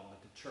have fallen,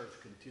 but the church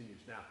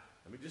continues. Now,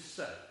 let me just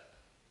say,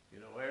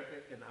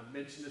 and I've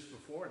mentioned this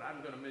before, and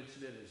I'm going to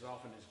mention it as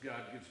often as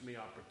God gives me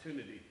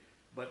opportunity,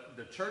 but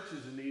the church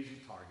is an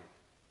easy target.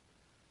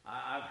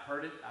 I've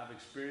heard it, I've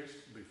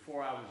experienced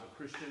before I was a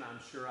Christian. I'm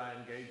sure I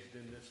engaged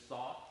in this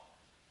thought.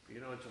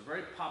 It's a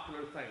very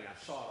popular thing.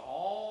 I saw it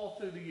all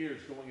through the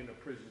years going into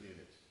prison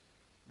units,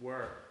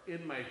 where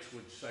inmates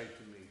would say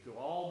to me, through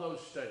all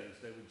those studies,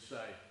 they would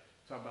say,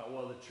 talk about,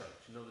 the church.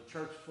 The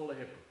church is full of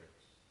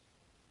hypocrites.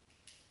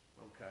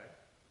 Okay,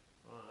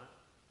 all right.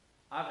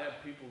 I've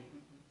had people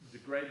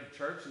degrade the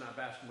church, and I've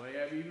asked them, well,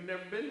 have you even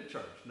never been to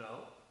church?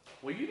 No.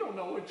 Well, you don't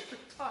know what you're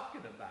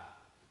talking about.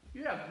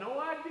 You have no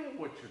idea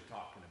what you're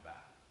talking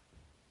about.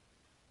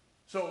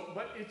 So,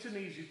 but it's an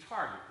easy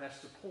target. That's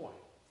the point.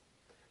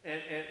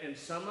 And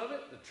some of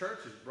it, the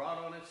church has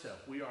brought on itself.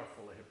 We are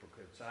full of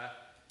hypocrites.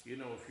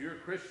 If you're a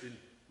Christian,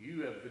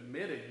 you have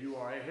admitted you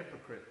are a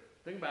hypocrite.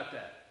 Think about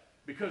that.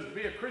 Because to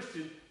be a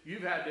Christian,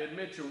 you've had to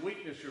admit your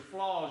weakness, your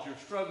flaws, your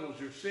struggles,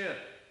 your sin.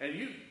 And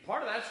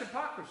part of that's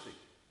hypocrisy.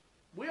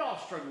 We all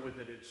struggle with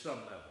it at some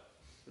level.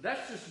 But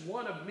that's just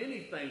one of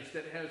many things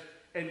that has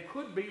and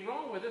could be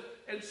wrong with us.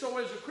 And so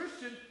as a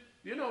Christian,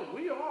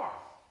 we are.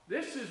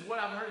 This is what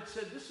I've heard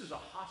said, this is a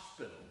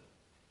hospital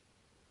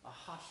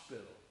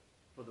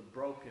for the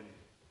broken,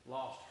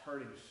 lost,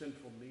 hurting,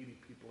 sinful, needy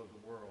people of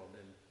the world.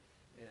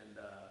 And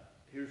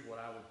here's what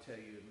I would tell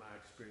you in my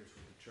experience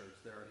with the church.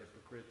 There are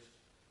hypocrites.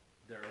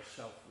 There are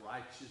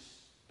self-righteous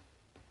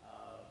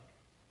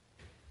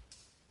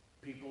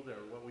people. There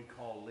are what we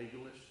call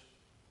legalists.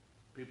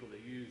 People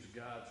that use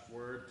God's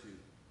word to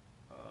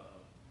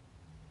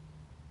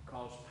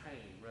cause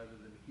pain rather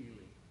than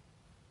healing.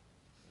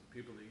 And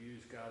people that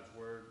use God's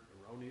word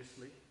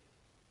erroneously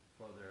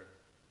for their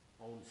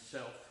own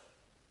self.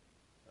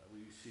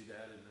 We see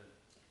that in the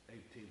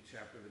 18th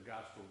chapter of the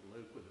Gospel of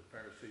Luke with the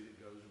Pharisee that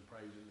goes and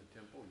prays in the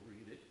temple.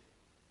 Read it.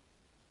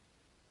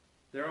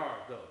 There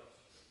are those.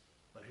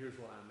 But here's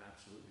what I'm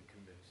absolutely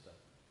convinced of.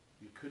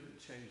 You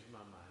couldn't change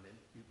my mind. And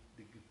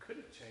you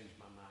couldn't change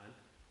my mind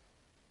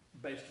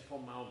based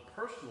upon my own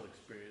personal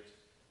experience,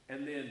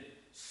 and then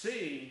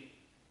seeing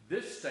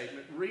this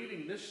statement,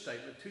 reading this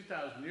statement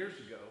 2,000 years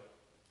ago,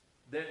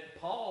 that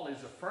Paul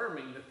is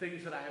affirming the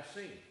things that I have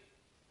seen.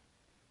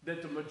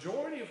 That the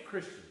majority of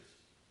Christians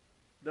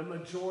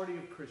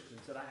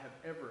that I have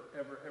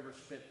ever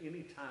spent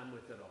any time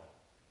with at all,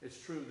 it's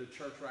true of the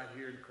church right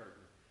here in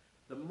Curtin,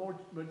 the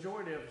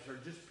majority of us are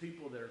just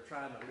people that are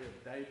trying to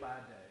live day by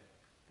day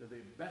to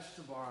the best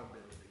of our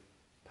ability.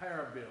 Pay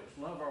our bills,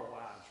 love our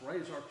wives,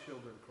 raise our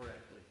children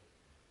correctly.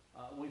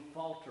 We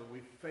falter, we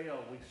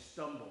fail, we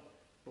stumble,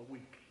 but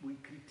we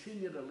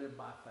continue to live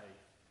by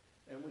faith.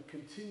 And we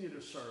continue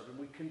to serve, and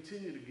we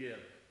continue to give.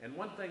 And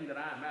one thing that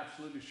I am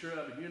absolutely sure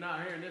of, and you're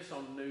not hearing this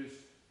on the news,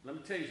 let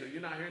me tell you something,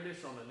 you're not hearing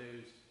this on the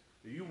news.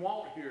 You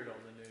won't hear it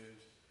on the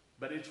news.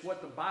 But it's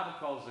what the Bible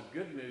calls the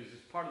good news.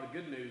 It's part of the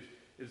good news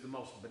is the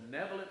most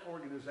benevolent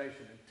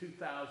organization in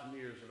 2,000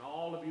 years in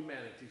all of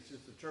humanity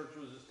since the church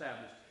was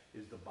established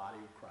is the body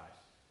of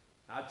Christ.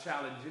 I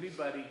challenge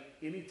anybody,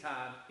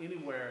 anytime,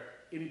 anywhere,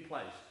 any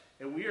place.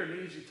 And we are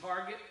an easy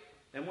target.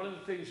 And one of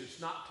the things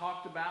that's not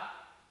talked about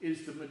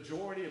is the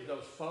majority of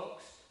those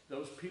folks,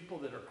 those people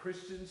that are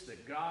Christians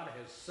that God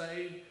has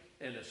saved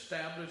and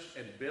established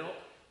and built,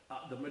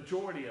 the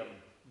majority of them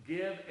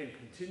give and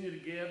continue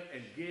to give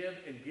and give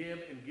and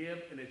give and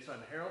give, and it's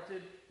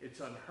unheralded, it's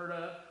unheard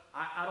of.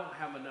 I don't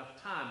have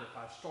enough time if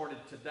I started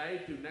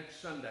today through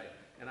next Sunday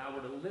and I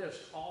were to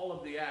list all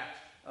of the acts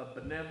of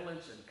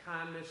benevolence and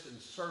kindness and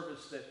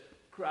service that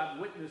I've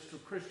witnessed to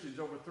Christians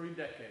over 3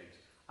 decades.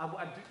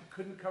 I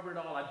couldn't cover it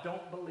all. I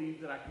don't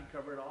believe that I can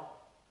cover it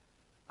all.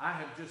 I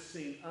have just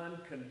seen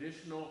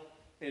unconditional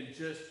and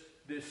just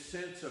this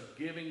sense of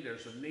giving.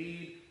 There's a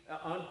need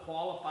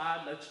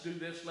unqualified. Let's do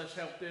this. Let's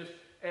help this.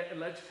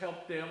 Let's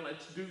help them.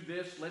 Let's do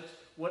this.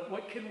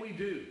 What can we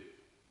do?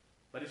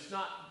 But it's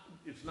not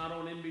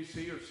on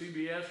NBC or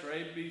CBS or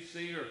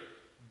ABC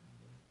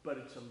but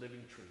it's a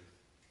living truth.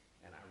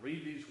 And I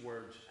read these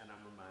words and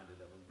I'm reminded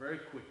of them very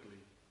quickly.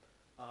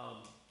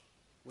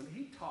 When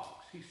he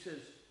talks, he says,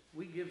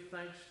 we give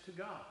thanks to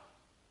God.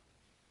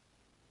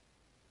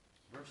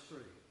 Verse 3,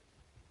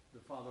 the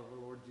Father of our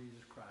Lord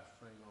Jesus Christ,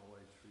 praying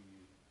always for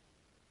you.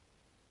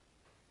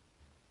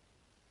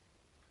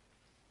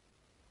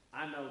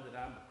 I know that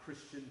I'm a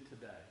Christian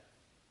today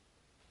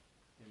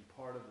in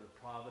part of the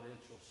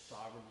providential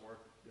sovereign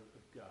work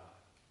of God.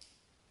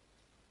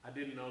 I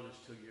didn't know this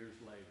till years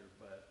later,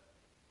 but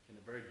in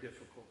a very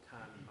difficult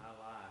time in my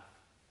life,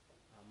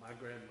 my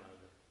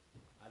grandmother,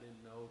 I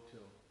didn't know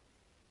till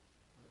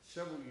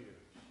several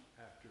years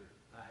after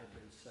I had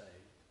been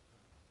saved.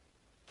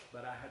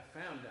 But I had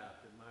found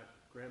out that my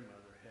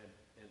grandmother had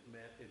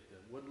met at the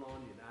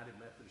Woodlawn United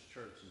Methodist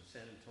Church in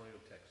San Antonio,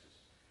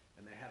 Texas.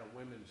 And they had a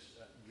women's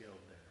guild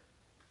there.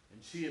 And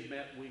she had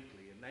met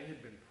weekly, and they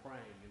had been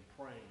praying and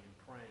praying and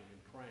praying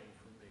and praying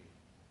for me.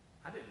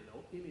 I didn't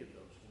know any of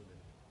those women.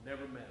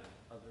 Never met them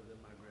other than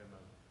my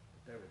grandmother.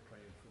 But they were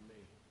praying for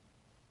me.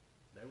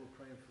 They were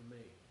praying for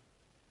me.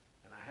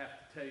 And I have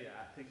to tell you,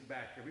 I think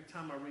back, every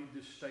time I read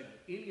this statement,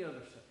 any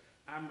other statement,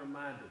 I'm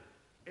reminded,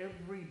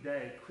 every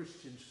day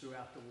Christians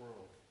throughout the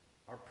world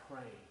are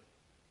praying.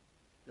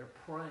 They're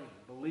praying,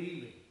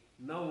 believing,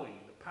 knowing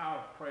the power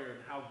of prayer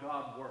and how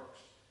God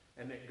works,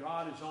 and that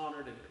God is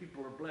honored and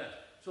people are blessed.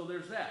 So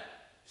there's that.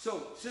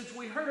 So since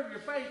we heard of your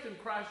faith in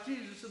Christ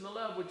Jesus and the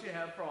love which you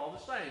have for all the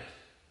saints,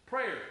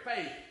 prayer,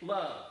 faith,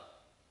 love.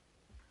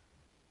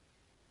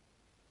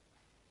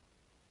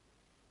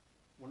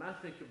 When I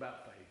think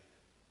about faith,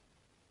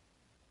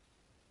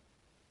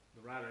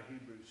 the writer of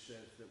Hebrews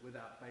says that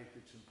without faith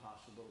it's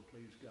impossible to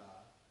please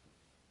God.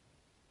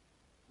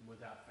 And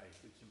without faith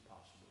it's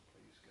impossible to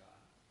please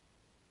God.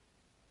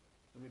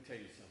 Let me tell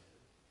you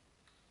something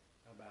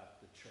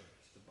about the church,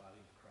 the body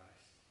of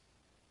Christ.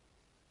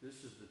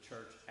 This is the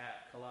church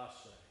at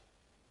Colossae.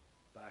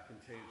 But I can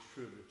tell you it's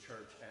true of the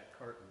church at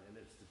Curtin. And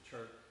it's the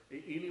church,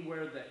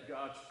 anywhere that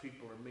God's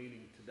people are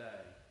meeting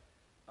today,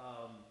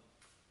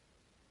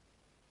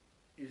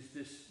 is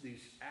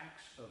these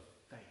acts of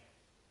faith.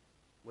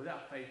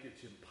 Without faith,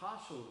 it's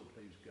impossible to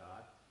please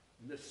God.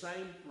 And the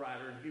same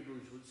writer in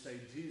Hebrews would say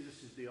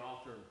Jesus is the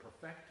author and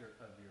perfecter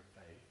of your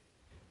faith.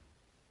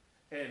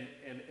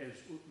 And as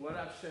what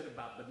I've said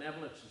about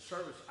benevolence and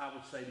service, I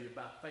would say to you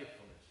about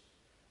faithfulness.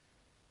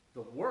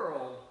 The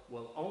world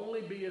will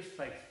only be as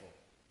faithful.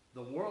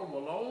 The world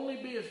will only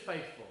be as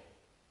faithful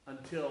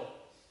until,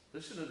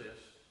 listen to this,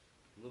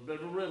 a little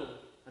bit of a riddle,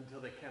 until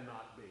they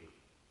cannot be.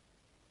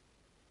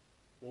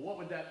 Well, what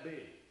would that be?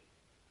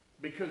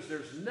 Because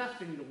there's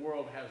nothing the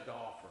world has to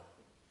offer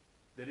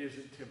that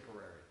isn't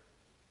temporary.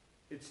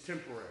 It's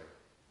temporary.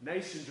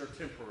 Nations are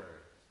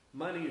temporary.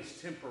 Money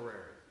is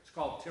temporary. It's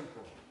called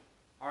temporal.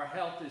 Our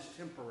health is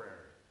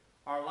temporary.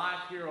 Our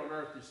life here on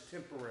earth is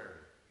temporary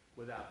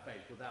without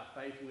faith. Without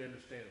faith, we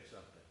understand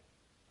something.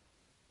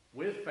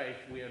 With faith,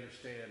 we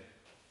understand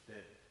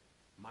that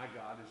my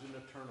God is an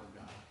eternal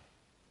God.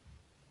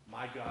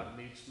 My God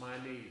meets my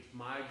needs.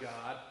 My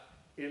God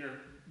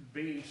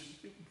intervenes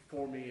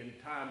for me in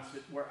times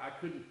where I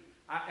couldn't.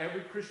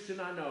 Every Christian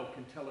I know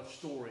can tell a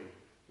story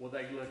where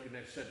they look and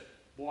they said,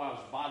 boy, I was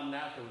bottomed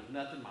out. There was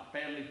nothing. My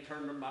family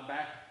turned on my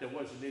back. There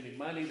wasn't any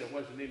money. There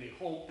wasn't any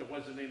hope. There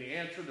wasn't any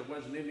answer. There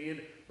wasn't any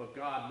end. But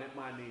God met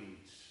my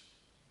needs.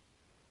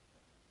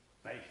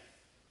 Faith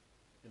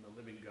in the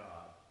living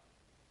God.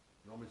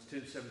 Romans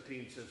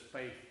 10:17 says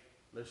faith,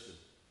 listen,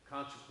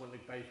 consequently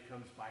faith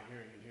comes by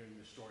hearing and hearing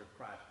the story of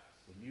Christ.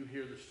 When you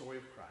hear the story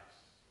of Christ,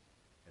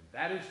 and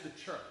that is the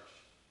church.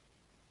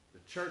 The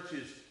church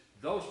is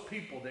those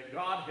people that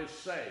God has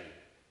saved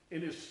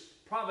in his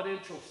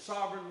providential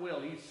sovereign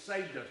will. He's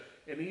saved us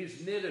and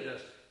he's knitted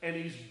us and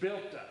he's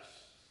built us.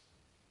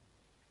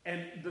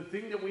 And the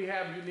thing that we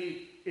have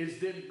unique is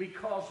that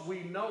because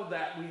we know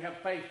that, we have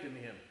faith in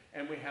him.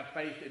 And we have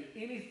faith in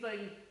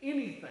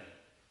anything,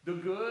 the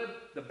good,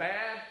 the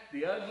bad,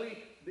 the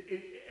ugly,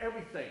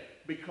 everything.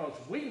 Because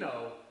we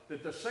know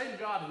that the same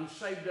God who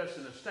saved us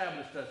and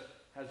established us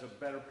has a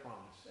better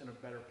promise and a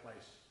better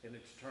place, and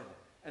it's eternal.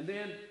 And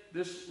then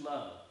this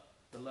love,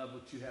 the love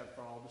which you have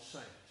for all the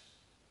saints.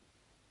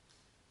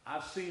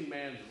 I've seen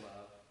man's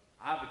love.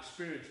 I've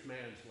experienced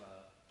man's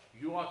love.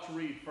 You ought to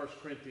read 1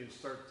 Corinthians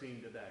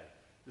 13 today.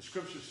 The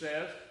scripture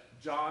says,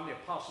 John, the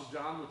Apostle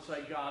John would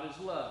say God is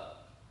love.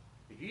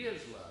 He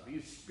is love. He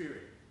is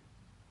spirit.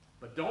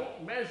 But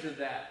don't measure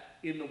that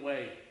in the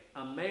way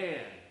a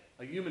man,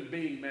 a human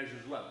being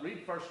measures love.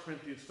 Read 1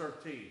 Corinthians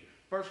 13.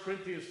 1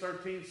 Corinthians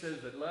 13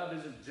 says that love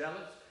isn't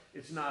jealous.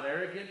 It's not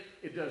arrogant.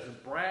 It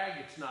doesn't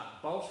brag. It's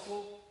not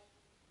boastful.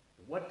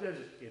 What does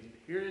it?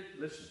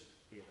 Listen.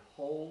 It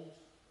holds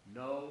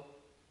no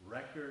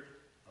record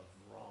of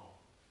wrong.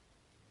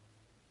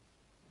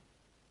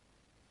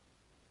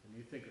 When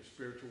you think of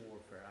spiritual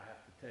warfare, I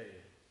have to tell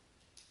you,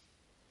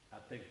 I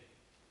think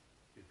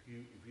if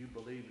if you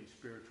believe in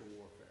spiritual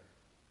warfare.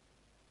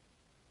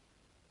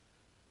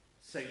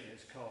 Satan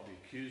is called the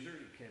accuser.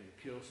 He came to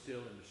kill,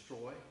 steal, and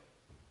destroy.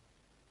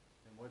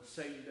 And what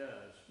Satan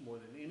does more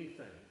than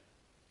anything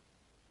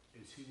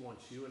is he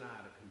wants you and I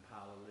to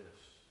compile a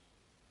list.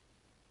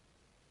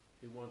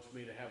 He wants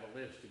me to have a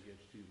list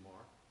against you,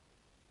 Mark.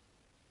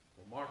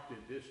 Well, Mark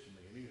did this to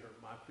me, and he hurt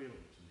my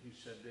feelings, and he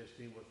said this,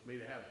 and he wants me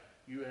to have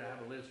you to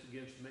have a list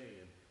against me,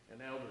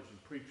 and elders and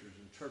preachers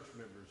and church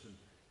members, and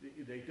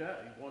they do.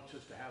 He wants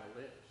us to have a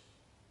list.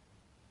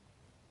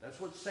 That's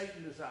what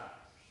Satan desires.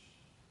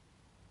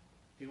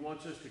 He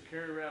wants us to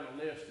carry around a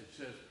list that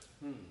says,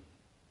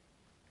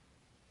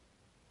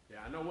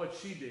 yeah, I know what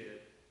she did.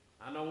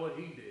 I know what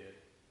he did.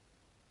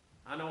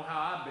 I know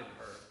how I've been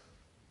hurt.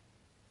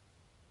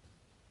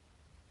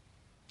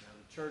 Now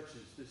the church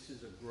this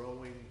is a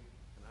growing,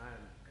 and I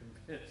am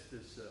convinced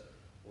this is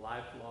a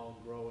lifelong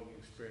growing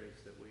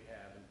experience that we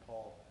have. And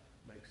Paul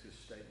makes this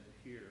statement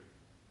here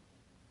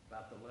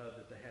about the love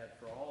that they had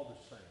for all the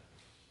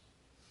saints.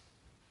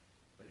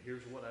 But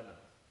here's what I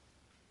know.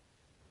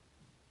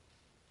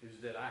 Is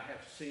that I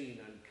have seen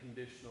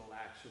unconditional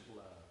acts of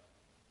love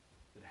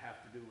that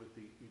have to do with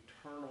the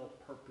eternal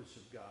purpose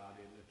of God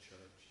in the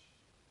church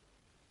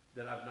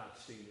that I've not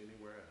seen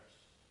anywhere else.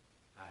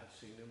 I have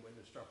seen and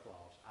witnessed our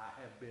flaws. I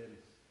have been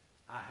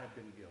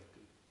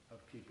guilty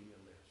of keeping a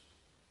list.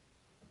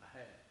 I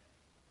have.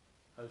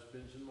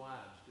 Husbands and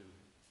wives do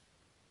it.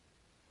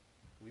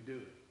 We do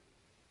it.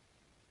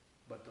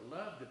 But the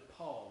love that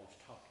Paul is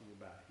talking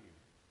about here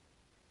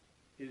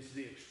is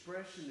the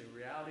expression, the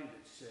reality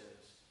that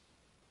says,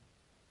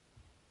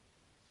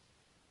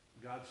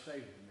 God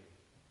saved me.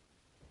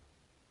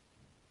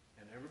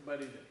 And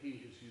everybody that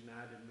he has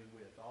united me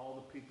with, all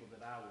the people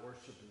that I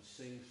worship and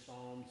sing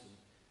psalms and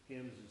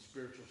hymns and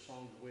spiritual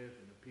songs with,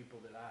 and the people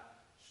that I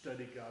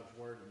study God's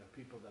word, and the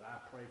people that I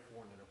pray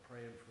for and that are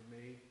praying for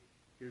me,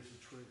 here's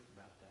the truth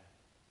about that.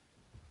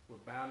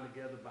 We're bound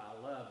together by a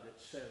love that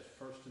says,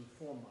 first and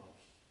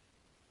foremost,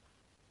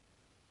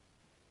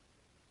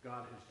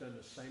 God has done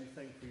the same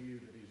thing for you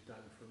that he's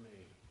done for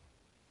me.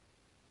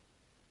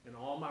 In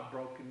all my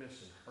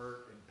brokenness and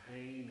hurt and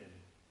pain, and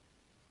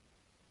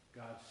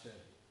God said,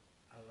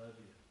 I love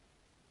you.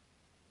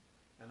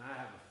 And I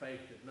have a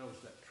faith that knows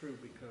that true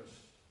because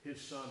his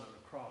son on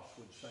the cross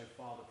would say,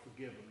 Father,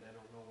 forgive them. They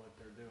don't know what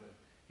they're doing.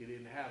 He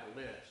didn't have a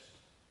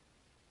list.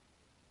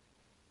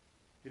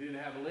 He didn't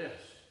have a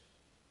list.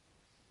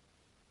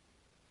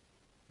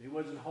 He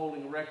wasn't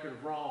holding a record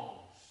of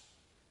wrongs.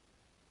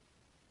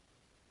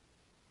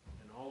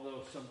 And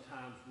although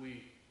sometimes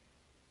we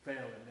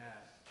fail in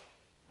that,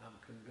 I'm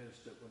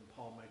convinced that when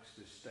Paul makes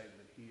this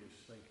statement, he is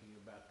thinking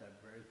about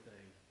that very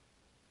thing.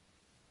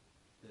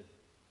 That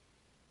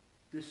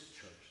this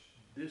church,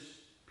 this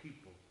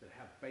people that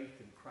have faith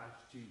in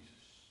Christ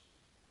Jesus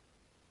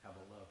have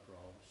a love for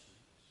all the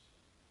saints.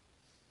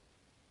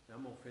 Now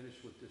I'm going to finish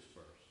with this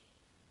verse.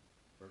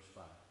 Verse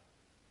 5.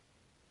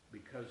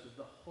 Because of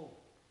the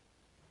hope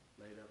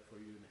laid up for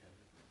you in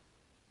heaven.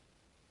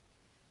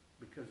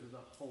 Because of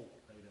the hope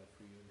laid up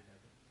for you in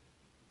heaven,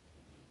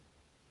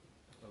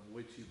 of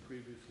which you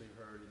previously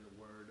heard in the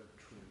word of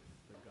truth,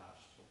 the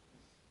gospel.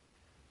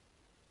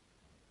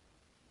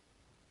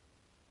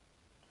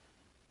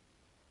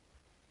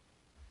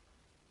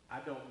 I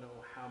don't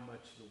know how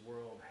much the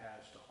world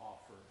has to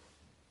offer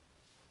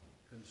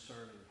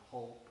concerning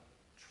hope,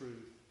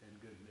 truth, and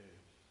good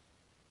news.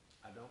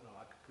 I don't know.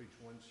 I could preach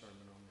one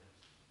sermon on this.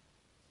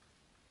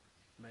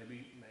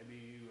 Maybe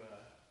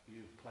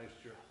you've placed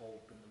your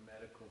hope in the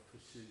medical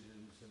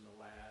physicians and the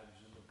labs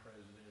and the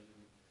president,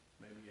 and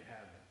maybe you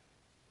haven't.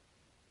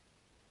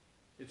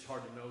 It's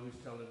hard to know who's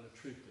telling the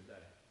truth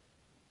today.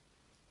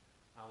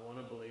 I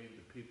want to believe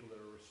the people that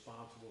are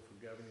responsible for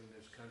governing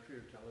this country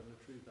are telling the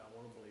truth. I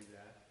want to believe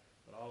that.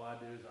 But all I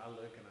do is I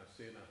look and I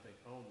see it and I think,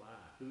 oh my,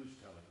 who's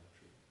telling the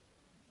truth?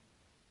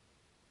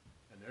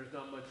 And there's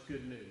not much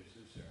good news,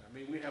 is there? I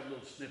mean, we have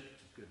little snippets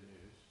of good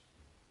news.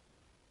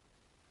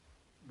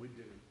 We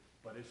do,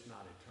 but it's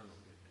not eternal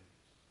good news.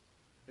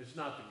 It's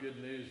not the good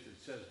news that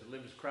says to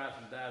live as Christ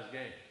and die as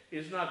gain.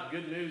 It's not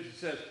the good news that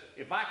says,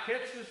 if I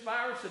catch this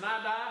virus and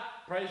I die,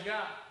 praise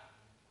God.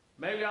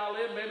 Maybe I'll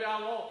live, maybe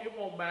I won't. It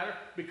won't matter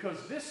because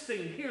this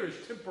thing here is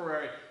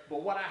temporary,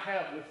 but what I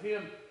have with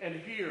him and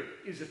here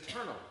is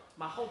eternal.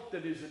 My hope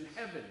that is in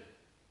heaven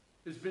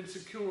has been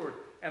secured,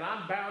 and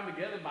I'm bound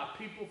together by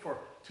people for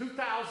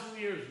 2,000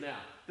 years now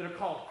that are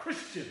called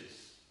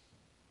Christians.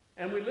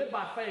 And we live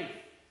by faith,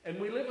 and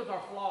we live with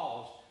our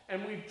flaws,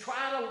 and we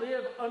try to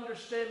live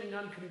understanding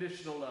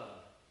unconditional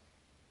love.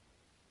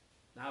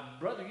 Now,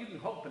 brother, you can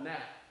hope in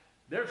that.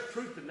 There's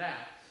truth in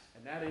that,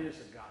 and that is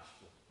the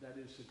gospel. That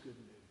is the good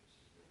news.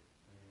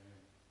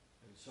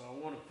 And so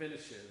I want to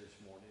finish here this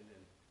morning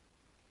and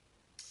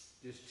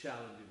just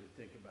challenge you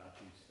to think about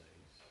these things.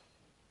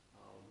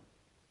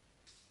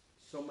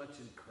 So much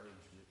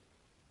encouragement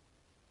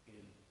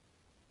in.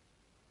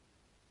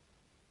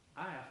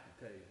 I have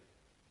to tell you,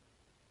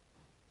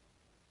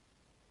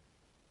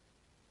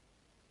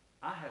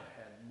 I have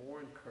had more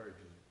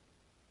encouragement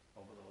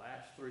over the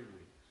last 3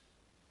 weeks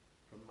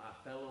from my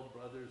fellow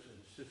brothers and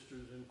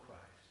sisters in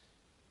Christ.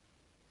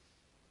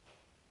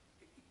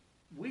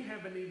 We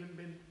haven't even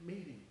been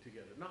meeting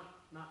together,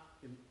 not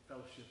in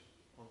fellowship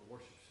on the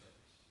worship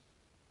service,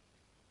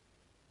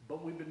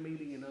 but we've been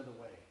meeting in other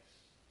ways,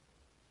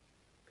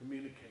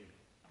 communicating,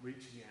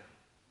 reaching out,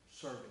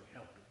 serving,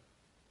 helping.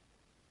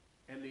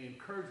 And the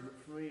encouragement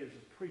for me as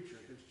a preacher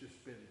has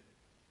just been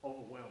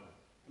overwhelming.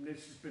 I mean,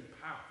 this has been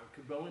powerful. It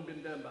could have only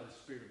been done by the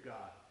Spirit of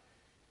God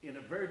in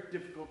a very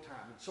difficult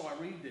time. And so I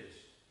read this,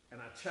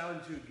 and I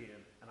challenge you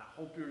again, and I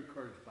hope you're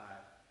encouraged by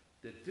it,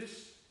 that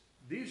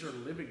these are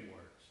living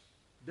words.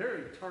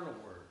 They're eternal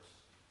words.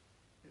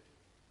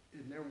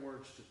 And they're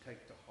words to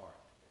take to heart.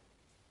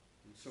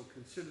 And so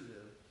consider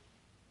them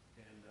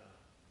and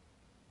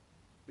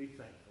be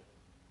thankful.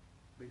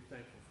 Be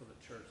thankful for the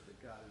church that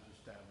God has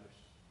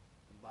established,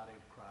 the body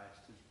of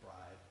Christ, his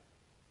bride,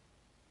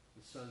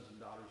 the sons and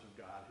daughters of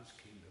God, his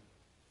kingdom.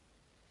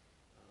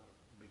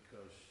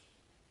 Because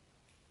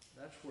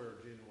that's where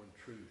genuine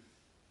truth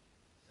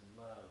and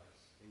love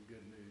and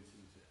good news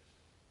exist.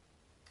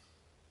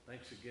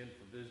 Thanks again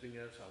for visiting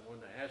us. I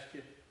wanted to ask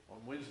you,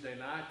 on Wednesday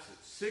nights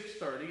at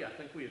 6:30, I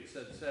think we had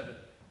said 7,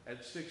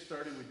 at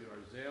 6:30 we do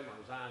our ZIM,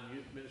 our Zion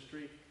Youth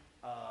Ministry.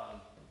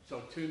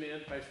 So tune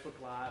in, Facebook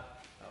Live.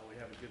 We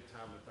have a good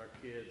time with our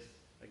kids.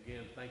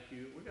 Again, thank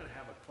you. We're going to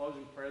have a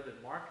closing prayer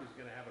that Mark is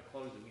going to have a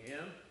closing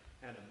hymn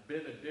and a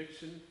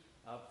benediction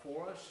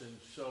for us. And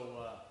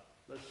so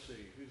let's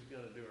see, who's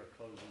going to do our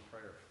closing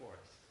prayer for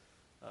us?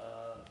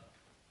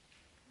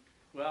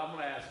 Well, I'm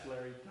going to ask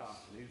Larry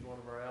Thompson. He's one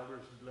of our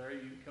elders. Larry,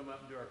 you can come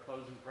up and do our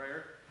closing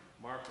prayer.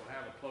 Mark will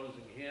have a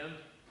closing hymn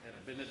and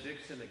a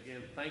benediction.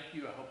 Again, thank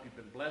you. I hope you've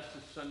been blessed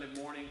this Sunday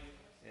morning.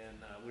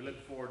 And we look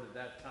forward to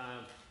that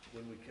time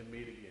when we can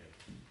meet again.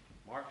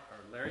 Mark, or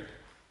Larry?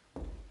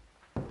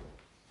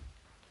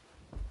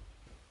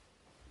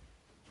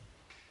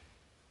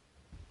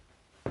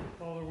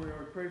 Father, we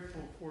are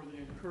grateful for the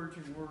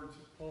encouraging words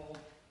of Paul.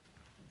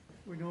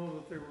 We know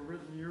that they were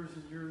written years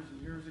and years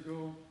and years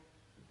ago,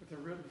 but they're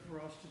written for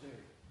us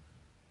today.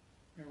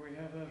 May we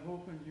have that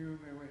hope in you.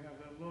 May we have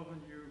that love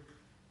in you.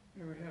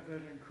 May we have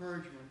that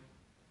encouragement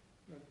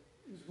that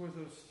is with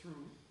us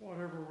through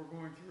whatever we're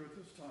going through at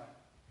this time.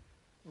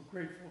 We're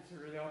grateful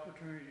for the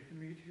opportunity to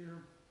meet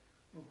here.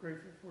 We're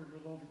grateful for your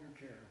love and your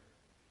care.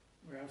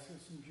 We ask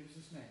this in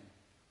Jesus' name.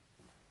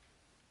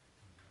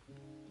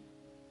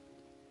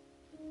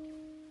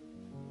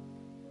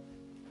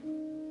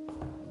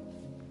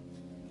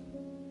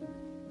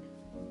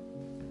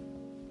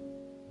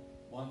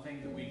 One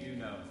thing that we do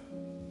know,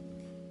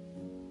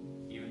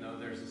 even though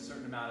there's a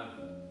certain amount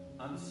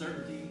of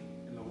uncertainty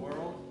in the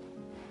world,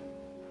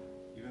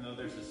 even though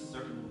there's a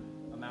certain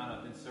amount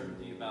of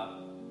uncertainty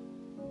about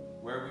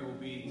where we will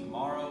be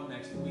tomorrow,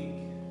 next week,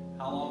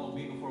 how long it will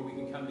be before we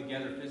can come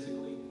together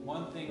physically,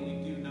 one thing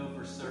we do know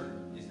for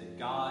certain is that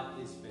God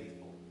is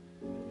faithful.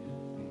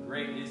 And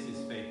great is his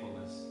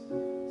faithfulness.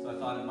 So I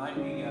thought it might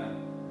be an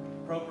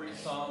appropriate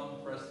song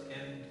for us to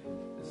end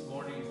this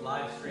morning's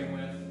live stream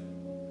with,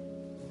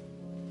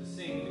 to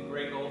sing the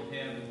great old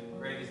hymn,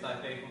 Great is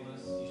Thy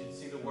Faithfulness. You should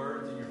see the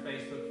words in your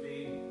Facebook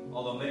feed,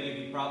 although many of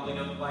you probably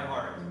know them by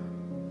heart.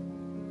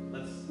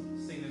 Let's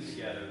sing them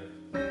together.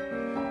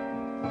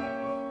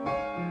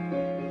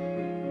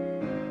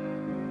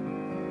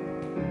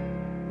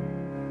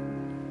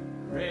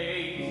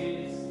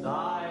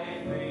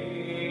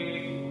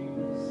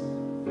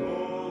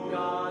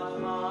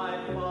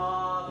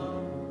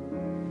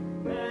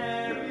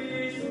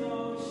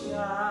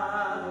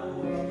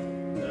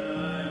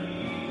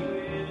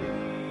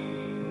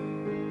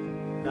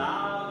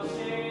 Thou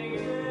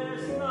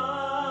changest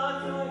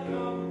not thy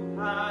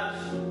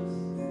compassions.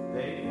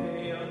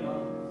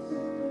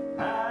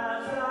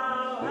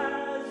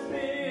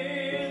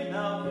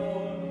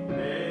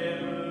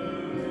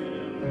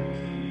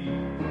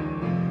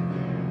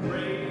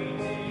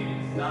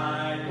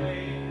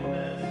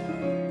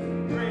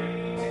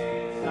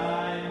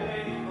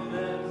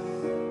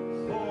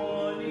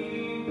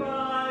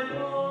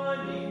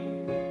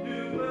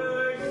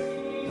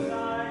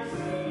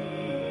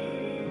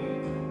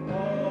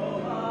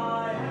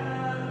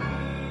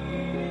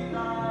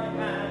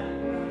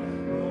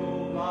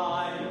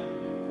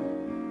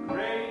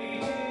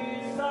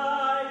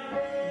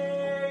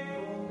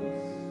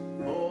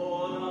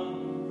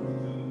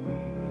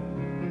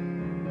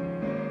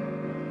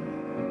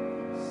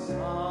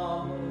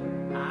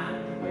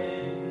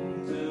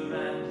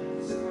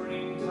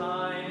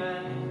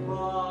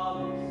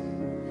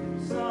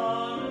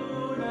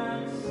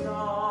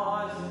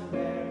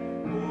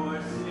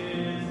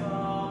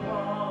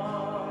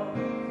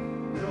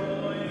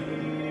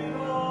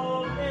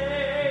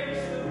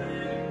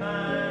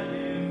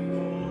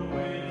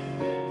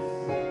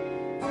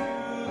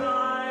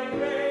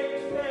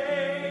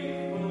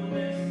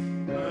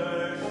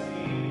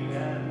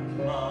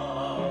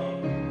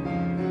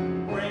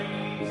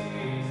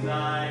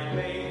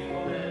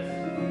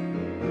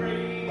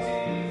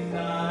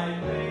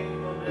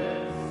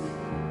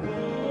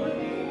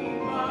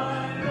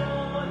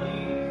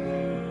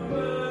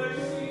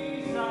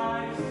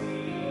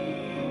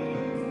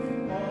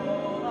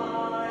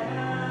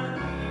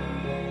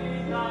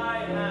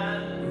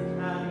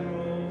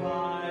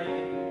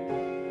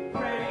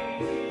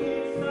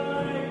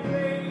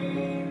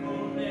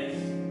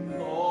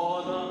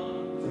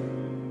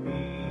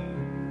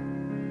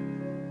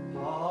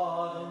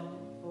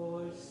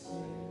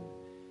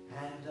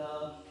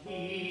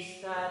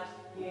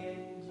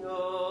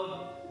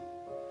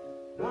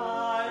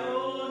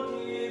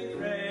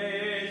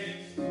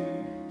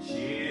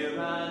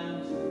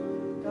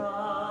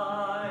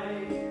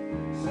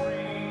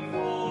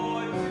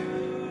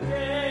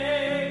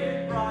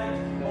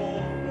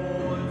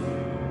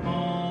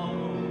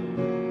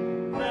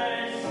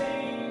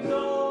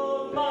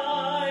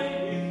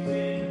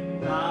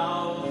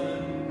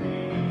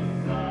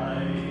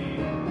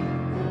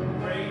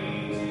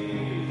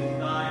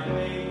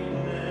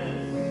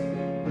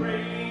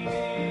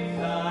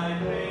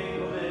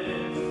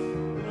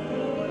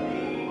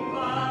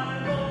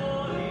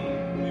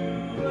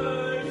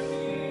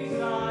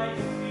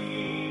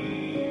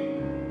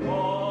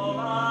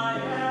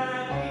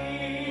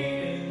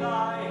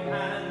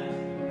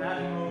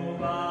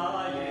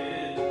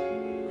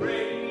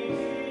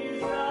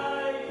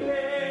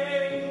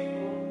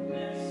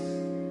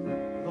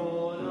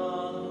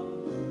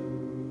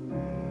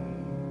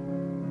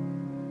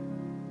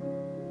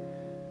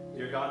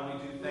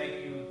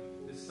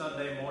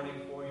 Sunday morning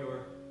for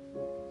your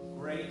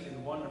great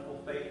and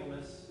wonderful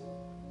faithfulness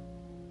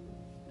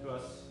to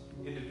us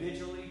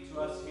individually,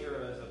 to us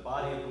here as a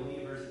body of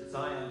believers at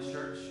Zion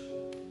Church,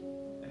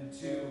 and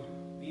to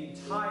the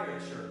entire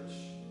church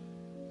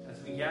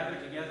as we gather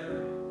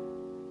together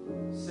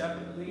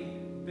separately,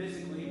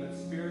 physically, but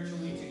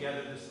spiritually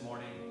together this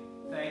morning,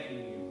 thanking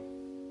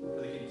you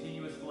for the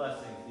continuous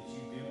blessings that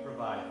you do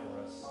provide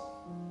for us.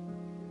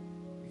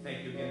 We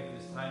thank you again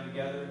for this time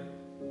together.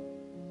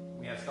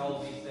 We ask all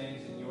of these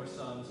things in your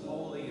Son's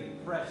holy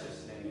and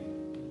precious name.